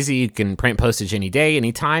really easy. You can print postage any day,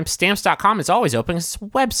 anytime. Stamps.com is always open. It's a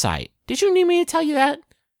website. Did you need me to tell you that?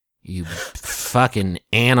 You fucking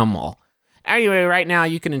animal. Anyway, right now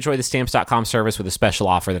you can enjoy the Stamps.com service with a special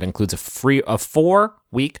offer that includes a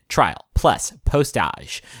 4-week trial plus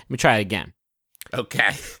postage. Let me try it again.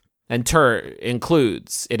 Okay. It inters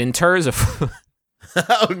a...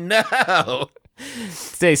 Oh, no.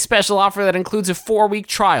 It's a special offer that includes a 4-week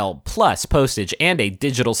trial plus postage and a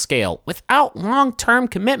digital scale without long-term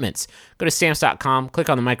commitments. Go to Stamps.com, click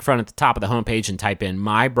on the microphone at the top of the homepage and type in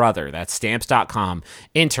my brother. That's Stamps.com.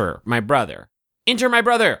 Enter my brother. Enter my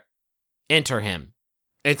brother. Enter him.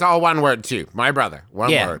 It's all one word, too. My brother. One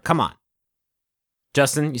word. Come on.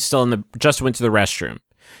 Justin, Justin went to the restroom.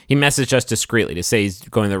 He messaged us discreetly to say he's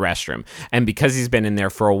going to the restroom. And because he's been in there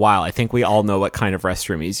for a while, I think we all know what kind of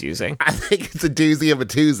restroom he's using. I think it's a doozy of a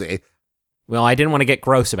Tuesday. Well, I didn't want to get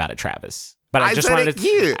gross about it, Travis. But I just said wanted it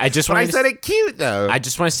cute. I said it cute, though. I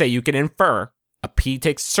just want to say you can infer a pee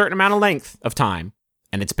takes a certain amount of length of time.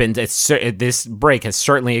 And this break has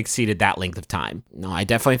certainly exceeded that length of time. No, I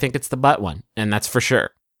definitely think it's the butt one, and that's for sure.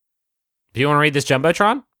 Do you want to read this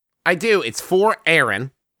Jumbotron? I do. It's for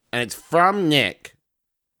Aaron, and it's from Nick.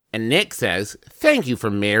 And Nick says, "Thank you for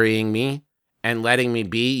marrying me and letting me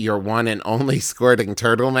be your one and only squirting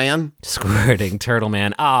turtle man." Squirting turtle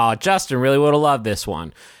man. Oh, Justin really would have loved this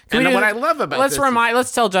one. What I love about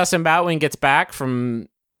let's tell Justin about when he gets back from...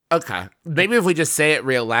 Okay. Maybe if we just say it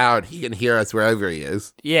real loud, he can hear us wherever he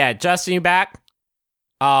is. Yeah, Justin, you back?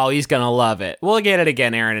 Oh, he's going to love it. We'll get it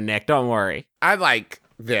again, Aaron and Nick. Don't worry. I like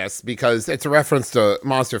this because it's a reference to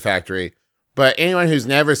Monster Factory. But anyone who's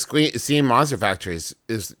never seen Monster Factory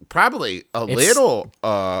is probably a little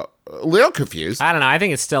confused. I don't know. I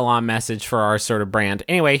think it's still on message for our sort of brand.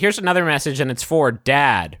 Anyway, here's another message, and it's for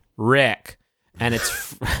Dad, Rick. And it's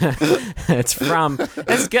from,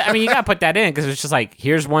 that's good. I mean, you got to put that in because it's just like,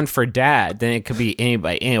 here's one for Dad. Then it could be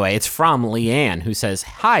anybody. Anyway, it's from Leanne, who says,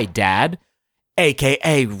 "Hi, Dad,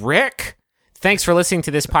 a.k.a. Rick. Thanks for listening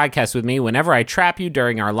to this podcast with me whenever I trap you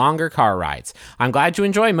during our longer car rides. I'm glad you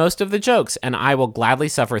enjoy most of the jokes, and I will gladly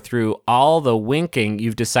suffer through all the winking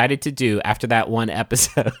you've decided to do after that one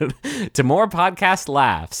episode to more podcast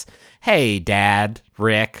laughs. Hey, Dad,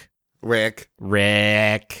 Rick.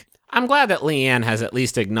 I'm glad that Leanne has at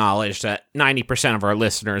least acknowledged that 90% of our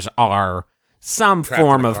listeners are some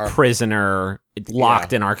form of prisoner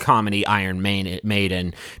locked in our comedy Iron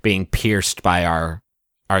Maiden being pierced by our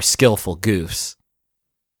skillful goofs.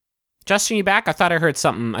 Justin, you back? I thought I heard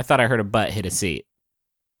something. I thought I heard a butt hit a seat.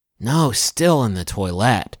 No, still in the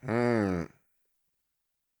toilet.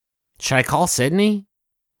 Should I call Sydney?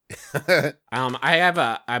 I've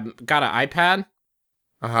got an iPad.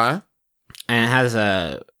 Uh-huh. And it has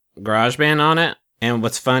a GarageBand on it. And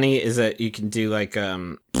what's funny is that you can do like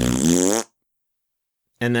and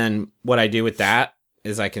then what I do with that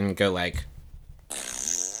is I can go like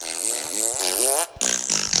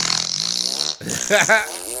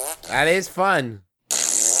that is fun.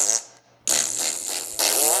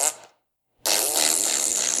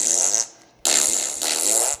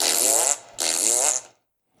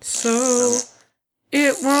 So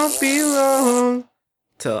it won't be long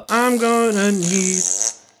till I'm gonna need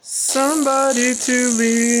somebody to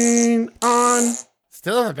lean on.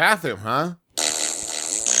 Still in the bathroom, huh?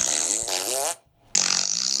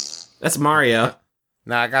 That's Mario.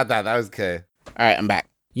 No, I got that. That was okay. All right, I'm back.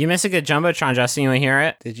 You missed a good Jumbotron, Justin. You want to hear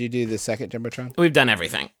it? Did you do the second Jumbotron? We've done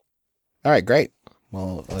everything. All right, great.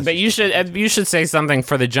 Well, but you should say something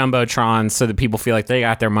for the Jumbotron so that people feel like they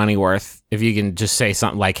got their money worth. If you can just say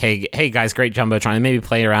something like, hey guys, great Jumbotron, and maybe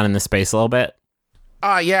play around in the space a little bit.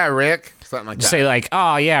 Oh, yeah, Rick. Something like just that. Say like,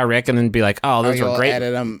 oh, yeah, Rick, and then be like, oh, those were great.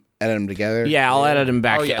 Edit them edit them together? Yeah, I'll edit them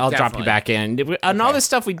back. Oh, yeah, I'll drop you back in. And all the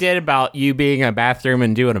stuff we did about you being in a bathroom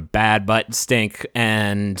and doing a bad butt stink,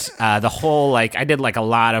 and the whole, like, I did, like, a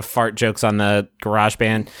lot of fart jokes on the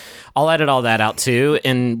GarageBand. I'll edit all that out, too.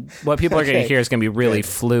 And what people are going to hear is going to be really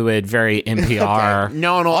fluid, very NPR. Okay.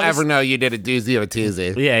 No one will ever know you did a doozy or a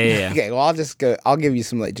toozy. Yeah. Okay, well, I'll give you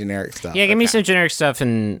some, like, generic stuff. Yeah, give me some generic stuff.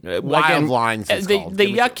 And Wild lines.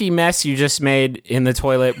 The yucky mess you just made in the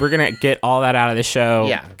toilet, we're going to get all that out of the show.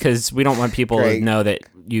 Yeah. Because we don't want people to know that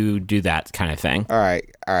you do that kind of thing. All right.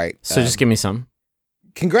 So just give me some.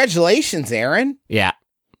 Congratulations, Aaron. Yeah.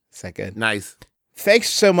 Is that good? Nice. Thanks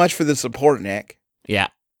so much for the support, Nick. Yeah.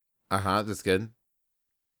 That's good.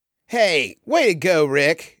 Hey, way to go,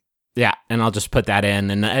 Rick. Yeah, and I'll just put that in,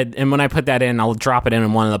 and when I put that in, I'll drop it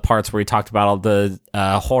in one of the parts where we talked about all the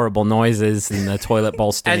horrible noises and the toilet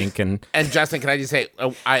bowl stink. And Justin, can I just say,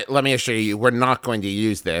 let me assure you, we're not going to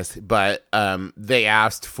use this, but they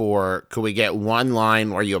asked for, could we get one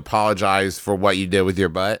line where you apologize for what you did with your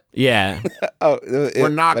butt? Yeah. We're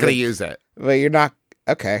not going to use it. But you're not,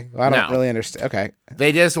 okay. Well, I don't really understand. Okay.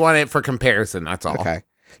 They just want it for comparison, that's all. Okay.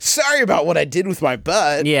 Sorry about what I did with my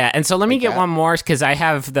butt. Yeah, and so let me get one more, because I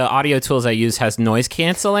have the audio tools I use has noise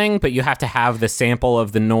canceling, but you have to have the sample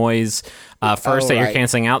of the noise first that you're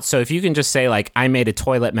canceling out. So if you can just say, like, I made a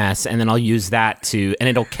toilet mess, and then I'll use that and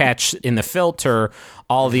it'll catch in the filter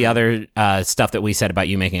all the other stuff that we said about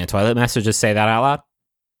you making a toilet mess, so just say that out loud.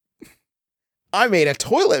 I made a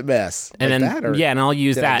toilet mess. And then, and I'll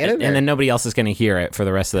use that, and then nobody else is going to hear it for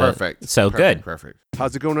the rest of the... Perfect. So good. Perfect.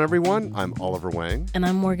 How's it going, everyone? I'm Oliver Wang. And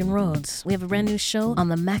I'm Morgan Rhodes. We have a brand new show on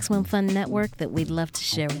the Maximum Fun Network that we'd love to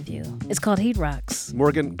share with you. It's called Heat Rocks.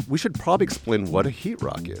 Morgan, we should probably explain what a heat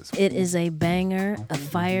rock is. It is a banger, a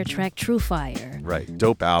fire track, true fire. Right,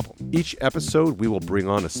 dope album. Each episode, we will bring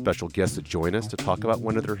on a special guest to join us to talk about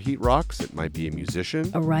one of their heat rocks. It might be a musician,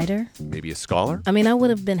 A writer. maybe a scholar. I mean, I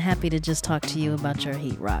would have been happy to just talk to you about your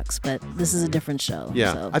heat rocks, but this is a different show.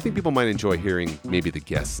 Yeah, So I think people might enjoy hearing maybe the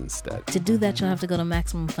guests instead. to do that, you'll have to go to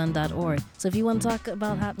MaximumFun.org. So if you want to talk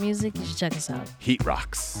about hot music, you should check us out. Heat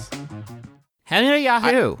rocks. Hello,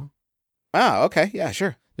 Yahoo! Oh, okay. Yeah,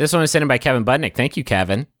 sure. This one was sent in by Kevin Budnick. Thank you,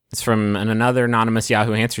 Kevin. It's from another anonymous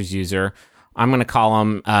Yahoo Answers user. I'm going to call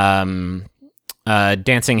him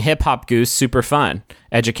Dancing Hip Hop Goose, super fun,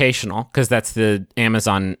 educational, because that's the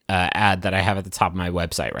Amazon ad that I have at the top of my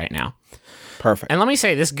website right now. Perfect. And let me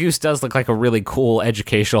say, this goose does look like a really cool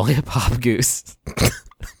educational hip hop goose.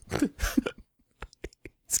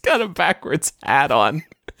 It's got a backwards hat on.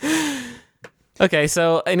 Okay,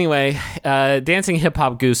 so anyway, Dancing Hip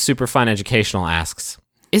Hop Goose, super fun educational asks,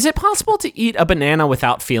 is it possible to eat a banana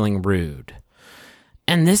without feeling rude?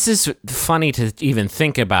 And this is funny to even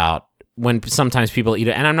think about when sometimes people eat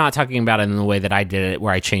it. And I'm not talking about it in the way that I did it,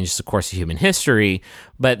 where I changed the course of human history,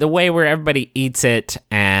 but the way where everybody eats it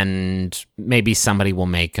and maybe somebody will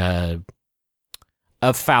make a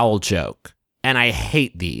foul joke. And I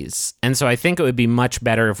hate these. And so I think it would be much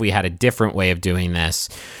better if we had a different way of doing this,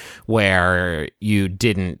 where you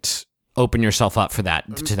didn't open yourself up for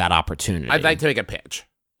that to that opportunity. I'd like to make a pitch.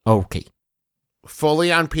 Okay.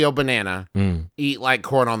 Fully unpeeled banana, eat like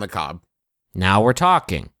corn on the cob. Now we're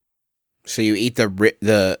talking. So you eat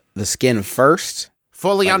the skin first?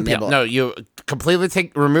 Fully Like unpeeled. nibble. No, you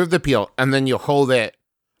completely remove the peel, and then you hold it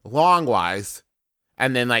longwise,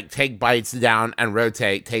 and then like take bites down and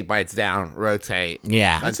rotate, take bites down, rotate.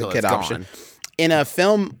 Yeah. That's a until good it's option. gone. In a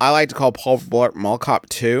film I like to call Paul Blart Mall Cop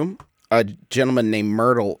 2, a gentleman named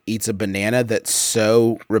Myrtle eats a banana that's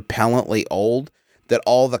so repellently old that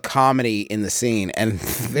all the comedy in the scene, and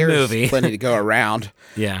there's plenty to go around,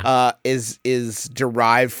 is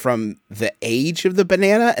derived from the age of the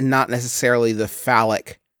banana and not necessarily the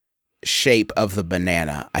phallic shape of the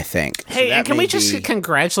banana, I think. Hey, So and can we just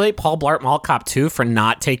congratulate Paul Blart Mall Cop 2 for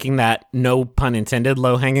not taking that, no pun intended,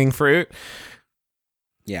 low-hanging fruit?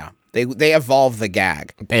 Yeah. They evolve the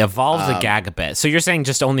gag. They evolve the gag a bit. So you're saying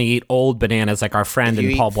just only eat old bananas like our friend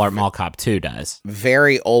in Paul Blart Mall Cop 2 does?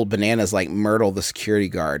 Very old bananas like Myrtle, the security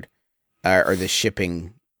guard, or the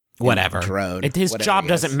shipping drone. His job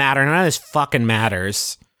doesn't matter. None of this fucking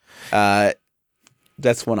matters.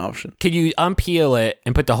 That's one option. Can you unpeel it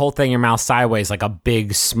and put the whole thing in your mouth sideways like a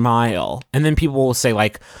big smile? And then people will say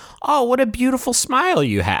like, oh, what a beautiful smile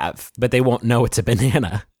you have. But they won't know it's a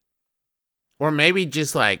banana. Or maybe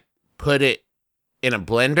just like put it in a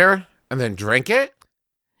blender and then drink it?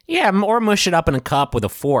 Yeah, or mush it up in a cup with a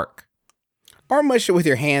fork. Or mush it with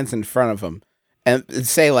your hands in front of them. And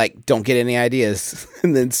say, like, don't get any ideas.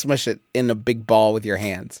 And then smush it in a big ball with your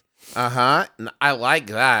hands. Uh-huh. I like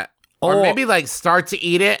that. Or maybe like start to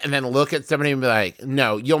eat it and then look at somebody and be like,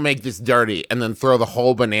 no, you'll make this dirty, and then throw the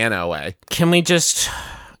whole banana away. Can we just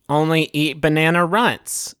only eat banana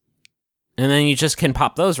runts? And then you just can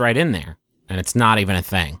pop those right in there. And it's not even a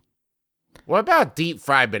thing. What about deep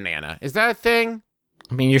fried banana? Is that a thing?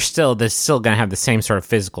 I mean, they're still going to have the same sort of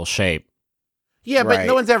physical shape. Yeah, but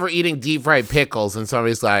no one's ever eating deep fried pickles and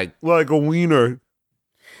somebody's like a wiener.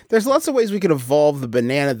 There's lots of ways we could evolve the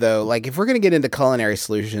banana, though. Like, if we're going to get into culinary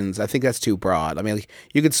solutions, I think that's too broad. I mean, like,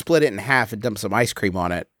 you could split it in half and dump some ice cream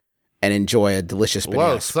on it and enjoy a delicious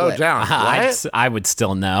banana split. Slow down. I would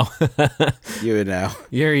still know. You would know.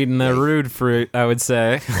 You're eating the rude fruit, I would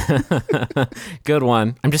say. Good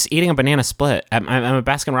one. I'm just eating a banana split. I'm at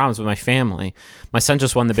Baskin Robbins with my family. My son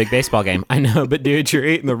just won the big baseball game. I know, but dude, you're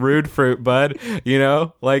eating the rude fruit, bud. You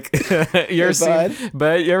know, like you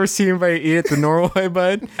ever seen anybody eat it the normal way,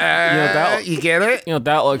 bud? You get it? You know what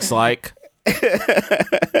that looks like.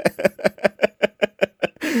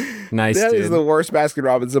 Nice, That dude. is the worst Baskin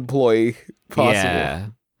Robbins employee possible. Yeah.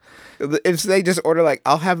 If they just order like,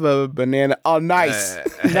 I'll have a banana. Oh, nice.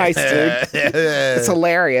 Nice, dude. It's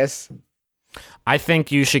hilarious. I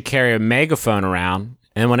think you should carry a megaphone around,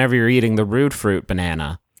 and whenever you're eating the rude fruit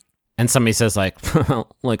banana, and somebody says like,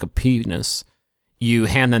 like a penis, you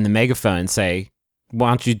hand them the megaphone and say, why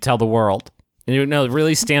don't you tell the world? And you know,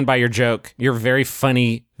 really stand by your joke. Your very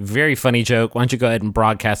funny joke. Why don't you go ahead and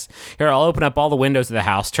broadcast? Here, I'll open up all the windows of the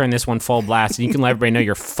house, turn this one full blast, and you can let everybody know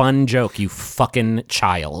your fun joke, you fucking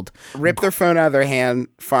child. Rip their phone out of their hand,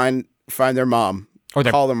 find their mom. Or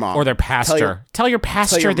call their mom. Or their pastor. Tell your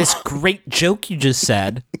pastor this great joke you just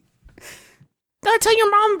said. Tell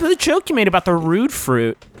your mom the joke you made about the rude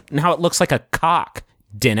fruit and how it looks like a cock,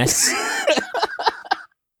 Dennis.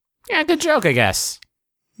 Yeah, good joke, I guess.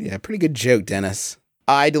 Yeah, pretty good joke, Dennis.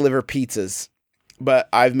 I deliver pizzas, but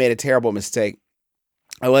I've made a terrible mistake.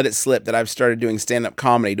 I let it slip that I've started doing stand-up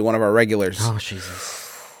comedy to one of our regulars. Oh,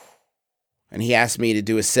 Jesus. And he asked me to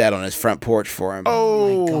do a set on his front porch for him.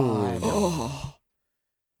 Oh, my God. Oh.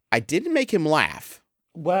 I didn't make him laugh,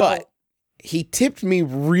 but he tipped me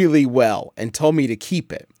really well and told me to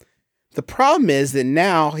keep it. The problem is that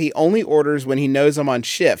now he only orders when he knows I'm on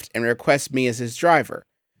shift and requests me as his driver.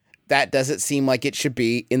 That doesn't seem like it should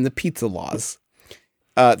be in the pizza laws.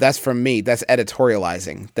 That's from me. That's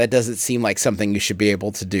editorializing. That doesn't seem like something you should be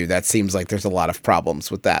able to do. That seems like there's a lot of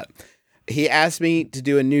problems with that. He asked me to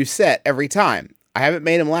do a new set every time. I haven't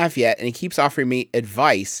made him laugh yet, and he keeps offering me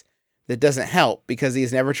advice that doesn't help because he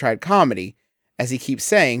has never tried comedy, as he keeps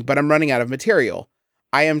saying, but I'm running out of material.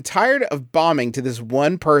 I am tired of bombing to this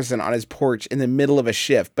one person on his porch in the middle of a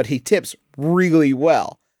shift, but he tips really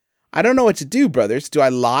well. I don't know what to do, brothers. Do I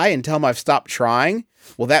lie and tell him I've stopped trying?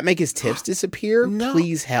 Will that make his tips disappear? No.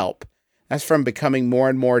 Please help. That's from becoming more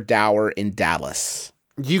and more dour in Dallas.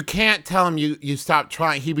 You can't tell him you stopped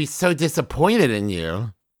trying. He'd be so disappointed in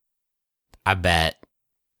you. I bet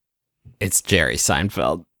it's Jerry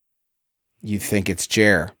Seinfeld. You think it's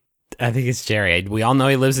Jer? I think it's Jerry. We all know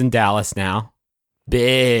he lives in Dallas now.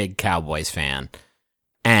 Big Cowboys fan.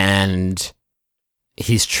 And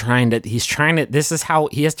he's trying to, this is how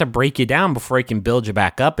he has to break you down before he can build you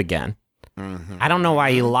back up again. Mm-hmm. I don't know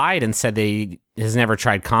why he lied and said that he has never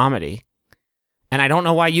tried comedy. And I don't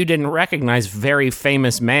know why you didn't recognize very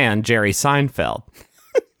famous man, Jerry Seinfeld.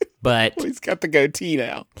 But well, he's got the goatee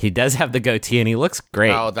now. He does have the goatee and he looks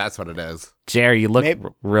great. Oh, that's what it is. Jerry, you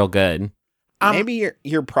look real good. Maybe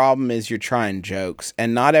your problem is you're trying jokes,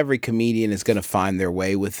 and not every comedian is going to find their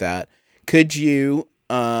way with that. Could you,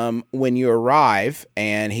 when you arrive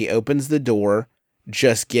and he opens the door,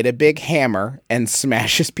 just get a big hammer and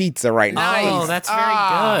smash his pizza right now? Oh, that's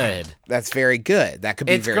very good. That's very good. That could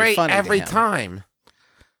be very funny. It's great every time.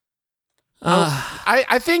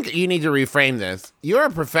 I think you need to reframe this. You're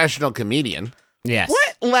a professional comedian. Yes.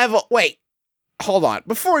 What level? Wait, hold on.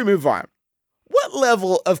 Before we move on, what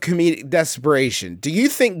level of comedic desperation do you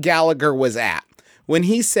think Gallagher was at when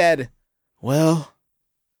he said, well,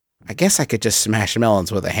 I guess I could just smash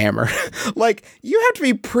melons with a hammer? Like, you have to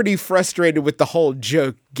be pretty frustrated with the whole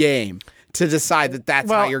joke game to decide that that's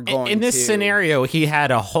how you're going to. In this scenario, he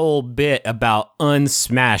had a whole bit about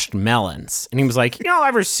unsmashed melons. And he was like,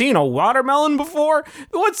 ever seen a watermelon before?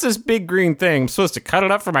 What's this big green thing? I'm supposed to cut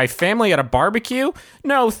it up for my family at a barbecue?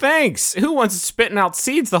 No, thanks. Who wants spitting out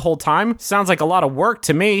seeds the whole time? Sounds like a lot of work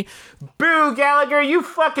to me. Boo, Gallagher, you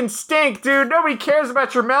fucking stink, dude. Nobody cares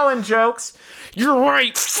about your melon jokes. You're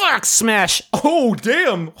right. Fuck, smash. Oh,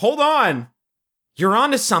 damn. Hold on. You're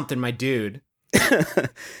onto something, my dude.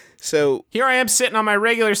 So here I am sitting on my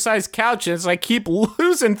regular sized couch and I keep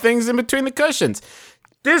losing things in between the cushions.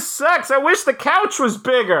 This sucks. I wish the couch was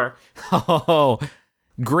bigger. Oh,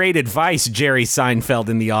 Great advice, Jerry Seinfeld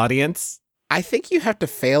in the audience. I think you have to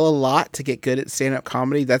fail a lot to get good at stand-up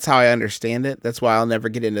comedy. That's how I understand it. That's why I'll never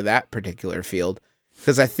get into that particular field.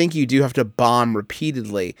 Because I think you do have to bomb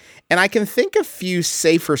repeatedly. And I can think of few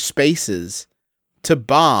safer spaces to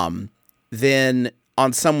bomb than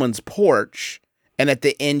on someone's porch, and at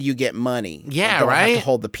the end you get money. Yeah, you don't right? have to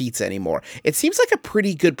hold the pizza anymore. It seems like a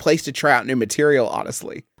pretty good place to try out new material,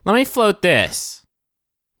 honestly. Let me float this.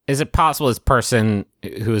 Is it possible this person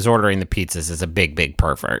who is ordering the pizzas is a big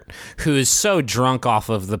pervert who is so drunk off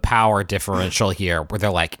of the power differential here where they're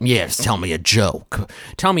like, yes, tell me a joke.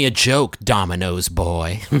 Tell me a joke, Domino's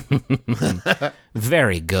boy.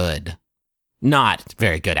 Very good. Not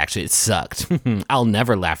very good, actually. It sucked. I'll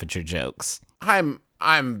never laugh at your jokes. I'm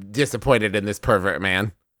disappointed in this pervert,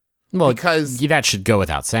 man. Well, because that should go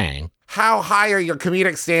without saying. How high are your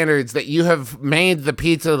comedic standards that you have made the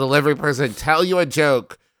pizza delivery person tell you a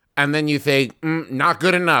joke and then you think, not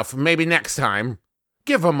good enough, maybe next time?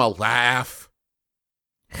 Give them a laugh.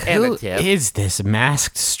 And Who a tip. is this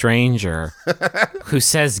masked stranger who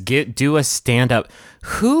says, do a stand-up?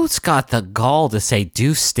 Who's got the gall to say,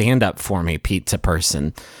 do stand-up for me, pizza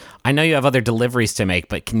person? I know you have other deliveries to make,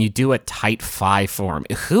 but can you do a tight 5 for me?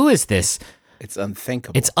 Who is this? It's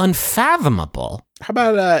unthinkable. It's unfathomable. How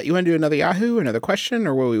about, you want to do another Yahoo, another question,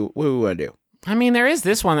 or what we want to do? I mean, there is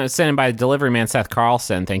this one that was sent in by delivery man Seth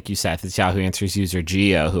Carlson. Thank you, Seth. It's Yahoo Answers user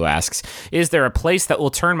Geo who asks, is there a place that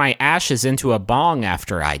will turn my ashes into a bong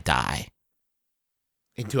after I die?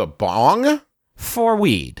 Into a bong? For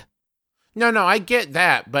weed. No, I get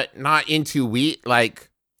that, but not into weed,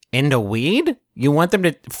 like... Into weed? You want them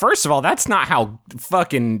to... First of all, that's not how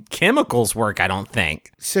fucking chemicals work, I don't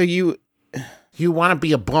think. So you want to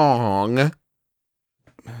be a bong...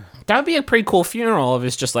 That would be a pretty cool funeral if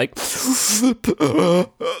it's just like,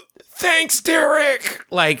 thanks, Derek.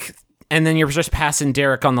 Like, and then you're just passing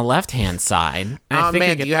Derek on the left-hand side. Oh,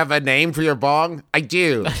 man, do you have a name for your bong? I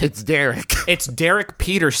do. It's Derek. It's Derek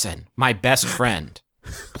Peterson, my best friend.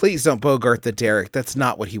 Please don't bogart the Derek. That's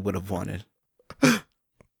not what he would have wanted.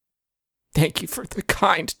 Thank you for the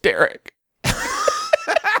kind, Derek.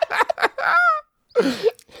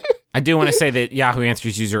 I do want to say that Yahoo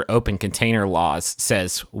Answers user Open Container Laws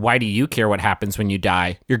says, why do you care what happens when you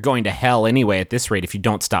die? You're going to hell anyway at this rate if you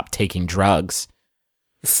don't stop taking drugs.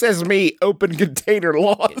 Says me, Open Container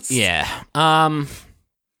Laws. Yeah.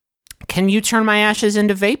 Can you turn my ashes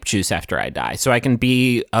into vape juice after I die so I can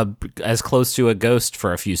be as close to a ghost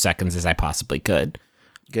for a few seconds as I possibly could?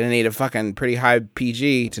 Gonna need a fucking pretty high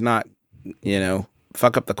PG to not,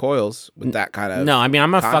 fuck up the coils with that kind of. No, I mean,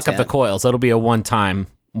 I'm gonna fuck up the coils. It'll be a one-time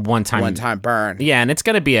burn. Yeah, and it's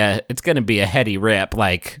gonna be a heady rip.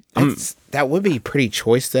 Like that would be pretty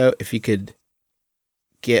choice though if you could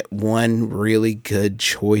get one really good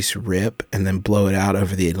choice rip and then blow it out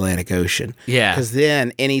over the Atlantic Ocean. Yeah, because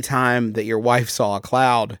then anytime that your wife saw a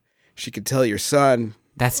cloud, she could tell your son,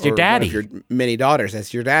 "That's your daddy." One of your many daughters,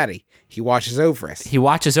 that's your daddy. He watches over us. He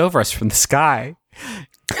watches over us from the sky.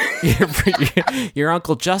 Your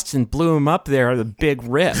Uncle Justin blew him up there with a big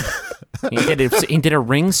rip. He did a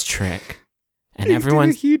rings trick, and everyone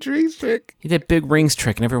did a huge rings trick. He did a big rings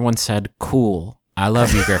trick, and everyone said, "Cool, I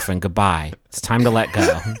love you, Griffin. Goodbye. It's time to let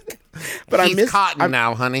go." But he's cotton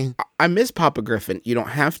now, honey. I miss Papa Griffin. You don't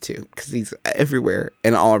have to because he's everywhere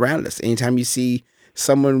and all around us. Anytime you see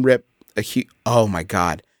someone rip a huge, oh my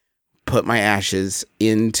God, put my ashes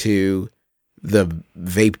into the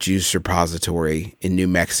vape juice repository in New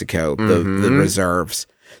Mexico, the reserves.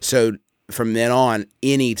 So from then on,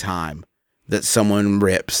 anytime that someone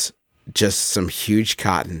rips just some huge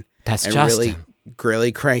cotton, that's and Justin.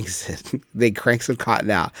 really cranks it, they crank some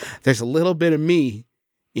cotton out. There's a little bit of me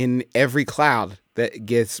in every cloud that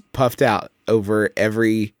gets puffed out over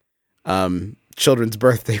every children's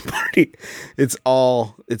birthday party. It's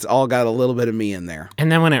all got a little bit of me in there.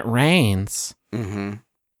 And then when it rains,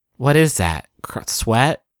 what is that?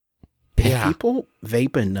 Sweat? If people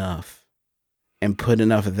vape enough and put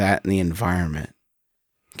enough of that in the environment,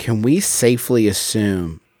 can we safely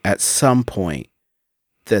assume at some point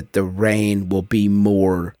that the rain will be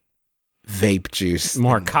more vape juice?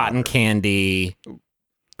 More cotton candy,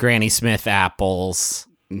 Granny Smith apples.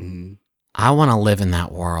 I want to live in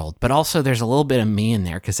that world. But also there's a little bit of me in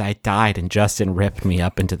there because I died and Justin ripped me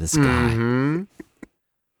up into the sky.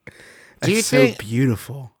 That's so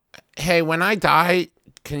beautiful. Hey, when I die,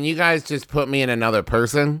 can you guys just put me in another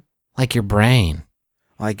person? Like your brain.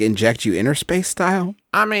 Like inject you inner space style?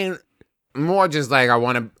 I mean, more just like I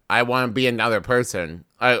want to be another person.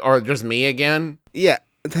 Or just me again? Yeah,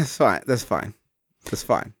 that's fine.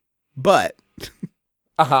 But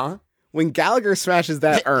when Gallagher smashes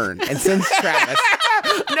that urn and sends Travis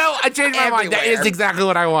No, I changed my mind. That is exactly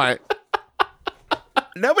what I want.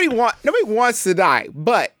 Nobody wants to die,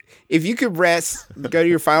 but if you could go to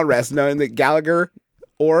your final rest knowing that Gallagher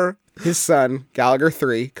or his son, Gallagher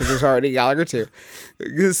 3, because there's already Gallagher 2,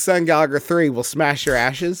 his son, Gallagher 3, will smash your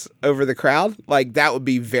ashes over the crowd, like, that would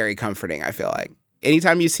be very comforting, I feel like.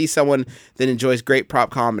 Anytime you see someone that enjoys great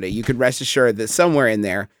prop comedy, you can rest assured that somewhere in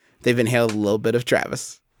there, they've inhaled a little bit of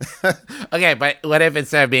Travis. Okay, but what if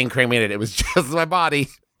instead of being cremated, it was just my body?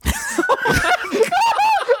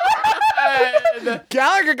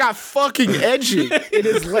 Gallagher got fucking edgy. It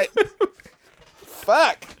is like,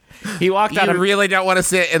 fuck. He walked out You of really don't want to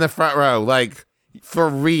sit in the front row, like, for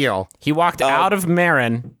real. He walked out of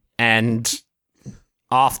Marin and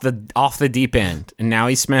off the deep end, and now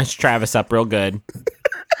he smashed Travis up real good.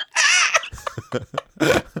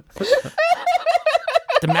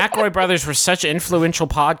 The McElroy brothers were such influential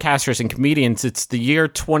podcasters and comedians. It's the year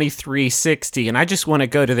 2360, and I just want to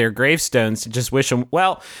go to their gravestones and just wish them.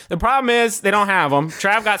 Well, the problem is they don't have them.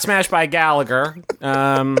 Trav got smashed by Gallagher.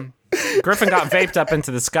 Griffin got vaped up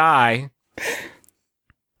into the sky.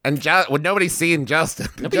 And nobody's seeing Justin.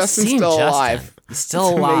 Justin's still alive. He's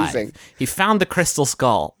still alive. Amazing. He found the crystal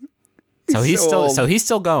skull. So he's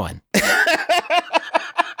still going.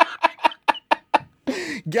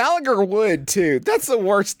 Gallagher would too. That's the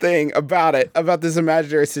worst thing about this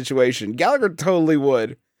imaginary situation. Gallagher totally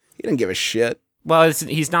would. He didn't give a shit. Well,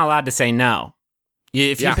 he's not allowed to say no.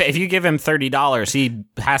 If you give him $30, he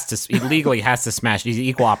legally has to smash. He's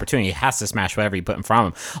equal opportunity. He has to smash whatever you put in front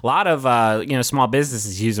of him. A lot of small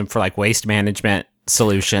businesses use them for like waste management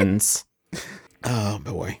solutions. Oh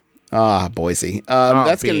boy. Boise.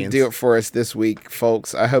 That's going to do it for us this week,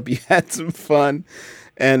 folks. I hope you had some fun.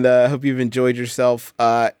 And hope you've enjoyed yourself.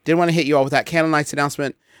 Did want to hit you all with that Candle Nights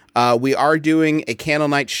announcement. We are doing a Candle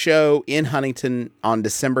Night show in Huntington on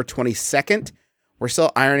December 22nd. We're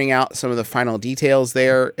still ironing out some of the final details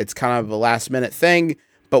there. It's kind of a last minute thing,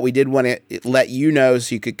 but we did want to let you know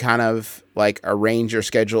so you could kind of like arrange your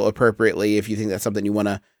schedule appropriately. If you think that's something you want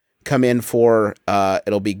to come in for,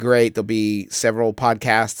 it'll be great. There'll be several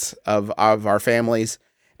podcasts of our families.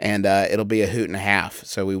 And it'll be a hoot and a half.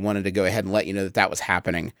 So we wanted to go ahead and let you know that was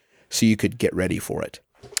happening so you could get ready for it.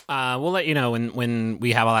 We'll let you know when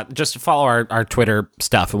we have all that. Just follow our Twitter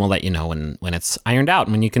stuff, and we'll let you know when it's ironed out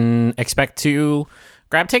and when you can expect to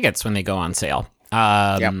grab tickets when they go on sale.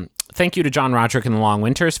 Thank you to John Roderick and the Long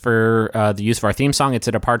Winters for the use of our theme song. It's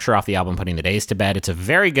a departure off the album Putting the Days to Bed. It's a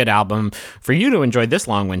very good album for you to enjoy this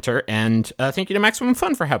long winter. And thank you to Maximum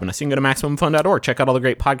Fun for having us. You can go to MaximumFun.org. Check out all the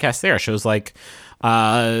great podcasts there. Shows like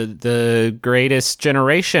The Greatest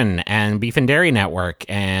Generation and Beef and Dairy Network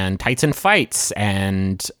and Tights and Fights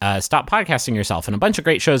and Stop Podcasting Yourself and a bunch of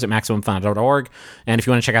great shows at MaximumFun.org. And if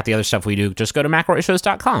you want to check out the other stuff we do, just go to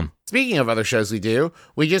McElroyShows.com. Speaking of other shows we do,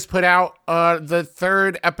 we just put out the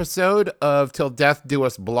third episode of Till Death Do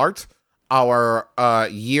Us Blart, our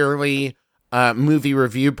yearly movie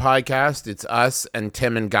review podcast. It's us and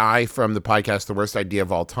Tim and Guy from the podcast The Worst Idea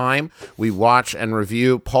of All Time. We watch and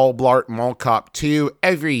review Paul Blart Mall Cop 2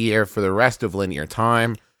 every year for the rest of linear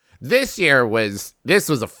time. This was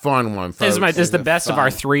a fun one, folks. This is the best of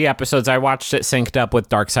our 3 episodes. I watched it synced up with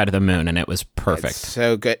Dark Side of the Moon, and it was perfect. It's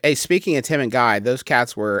so good. Hey, speaking of Tim and Guy, those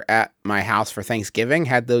cats were at my house for Thanksgiving.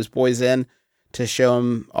 Had those boys in to show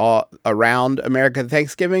them all around America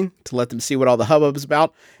Thanksgiving, to let them see what all the hubbub's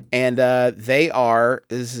about. And they are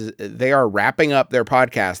wrapping up their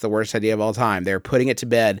podcast, The Worst Idea of All Time. They're putting it to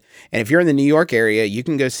bed. And if you're in the New York area, you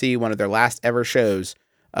can go see one of their last ever shows,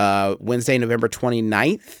 Wednesday, November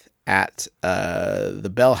 29th at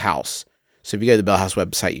the Bell House. So if you go to the Bell House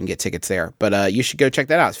website, you can get tickets there. But you should go check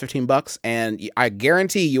that out. It's $15, and I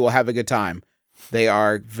guarantee you will have a good time. They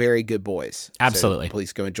are very good boys. Absolutely. So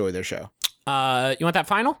please go enjoy their show. You want that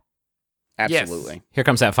final? Absolutely. Yes. Here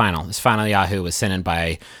comes that final. This final Yahoo was sent in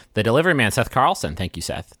by the delivery man, Seth Carlson. Thank you,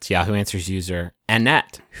 Seth. It's Yahoo Answers user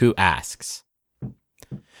Annette, who asks,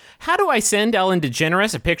 how do I send Ellen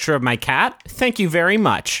DeGeneres a picture of my cat? Thank you very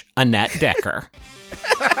much, Annette Decker.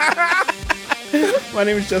 My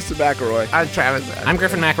name is Justin McElroy. I'm Travis. I'm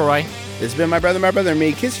Griffin McElroy. This has been My Brother and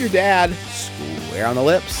Me. Kiss your dad square on the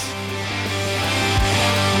lips.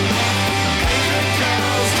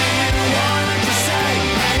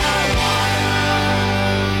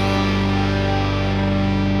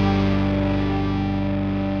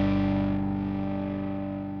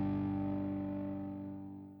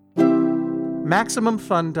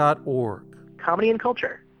 MaximumFun.org. Comedy and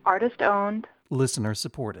culture. Artist owned. Listener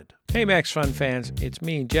supported. Hey, Max Fun fans. It's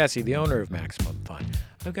me, Jesse, the owner of Maximum Fun.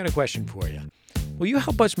 I've got a question for you. Will you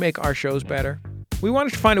help us make our shows better? We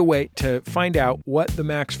wanted to find a way to find out what the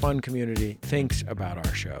Max Fun community thinks about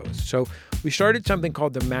our shows. So we started something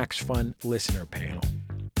called the Max Fun Listener Panel.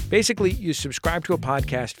 Basically, you subscribe to a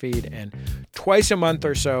podcast feed, and twice a month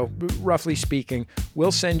or so, roughly speaking,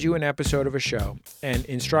 we'll send you an episode of a show and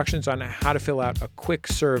instructions on how to fill out a quick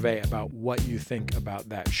survey about what you think about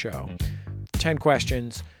that show. 10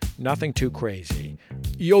 questions, nothing too crazy.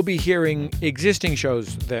 You'll be hearing existing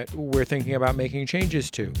shows that we're thinking about making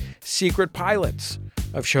changes to, secret pilots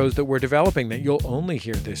of shows that we're developing that you'll only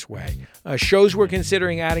hear this way, shows we're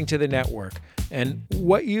considering adding to the network, and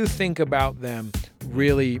what you think about them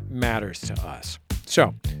really matters to us.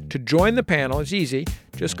 So, to join the panel is easy.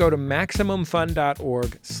 Just go to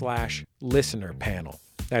MaximumFun.org/listener panel.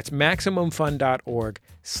 That's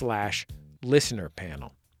MaximumFun.org/listener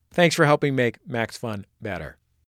panel. Thanks for helping make Max Fun better.